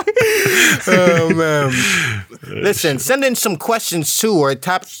roof. Oh, man. Listen, send in some questions too, or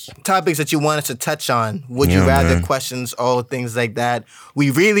topics that you want us to touch on. Would you rather questions, all things like that.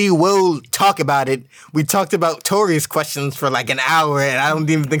 We really will talk about it. We talked about Tori's questions for like an hour, and I don't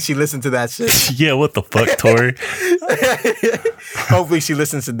even think she listened to that shit. Yeah, what the fuck, Tori? Hopefully she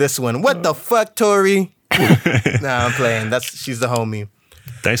listens to this one. What the fuck, Tori? Nah, I'm playing. She's the homie.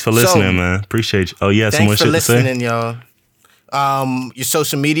 Thanks for listening, man. Appreciate you. Oh, yeah, some more shit to say? Thanks for listening, y'all. Your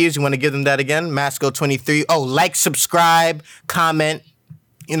social medias, you want to give them that again? Masco23. Oh, like, subscribe, comment,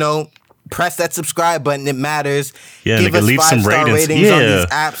 press that subscribe button. It matters. Yeah, give us leave 5-star some ratings on these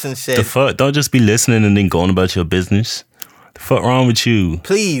apps and shit. The fuck? Don't just be listening and then going about your business. The fuck wrong with you?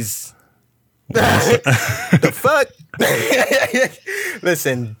 Please. The fuck?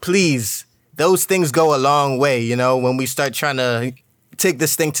 Listen, please. Those things go a long way, you know, when we start trying to take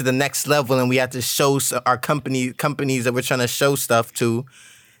this thing to the next level and we have to show our companies that we're trying to show stuff to.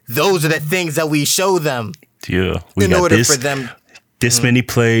 Those are the things that we show them. Yeah. In order for them. This many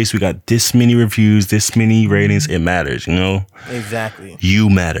plays, we got this many reviews, this many ratings. It matters, you know? Exactly. You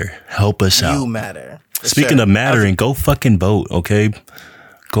matter. Help us out. You matter. Speaking of mattering, go fucking vote, okay?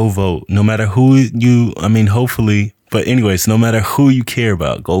 Go vote. No matter who hopefully, but anyways, no matter who you care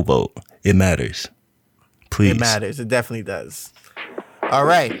about, go vote. It matters. Please. It matters. It definitely does. All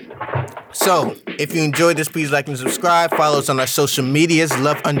right. So, if you enjoyed this, please like and subscribe. Follow us on our social medias.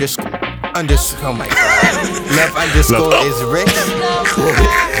 Love underscore. Oh my God. Love underscore is Rich.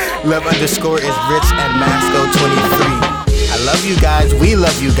 Love underscore is Rich and Masco23. I love you guys. We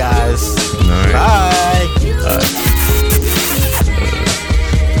love you guys. All right. Bye.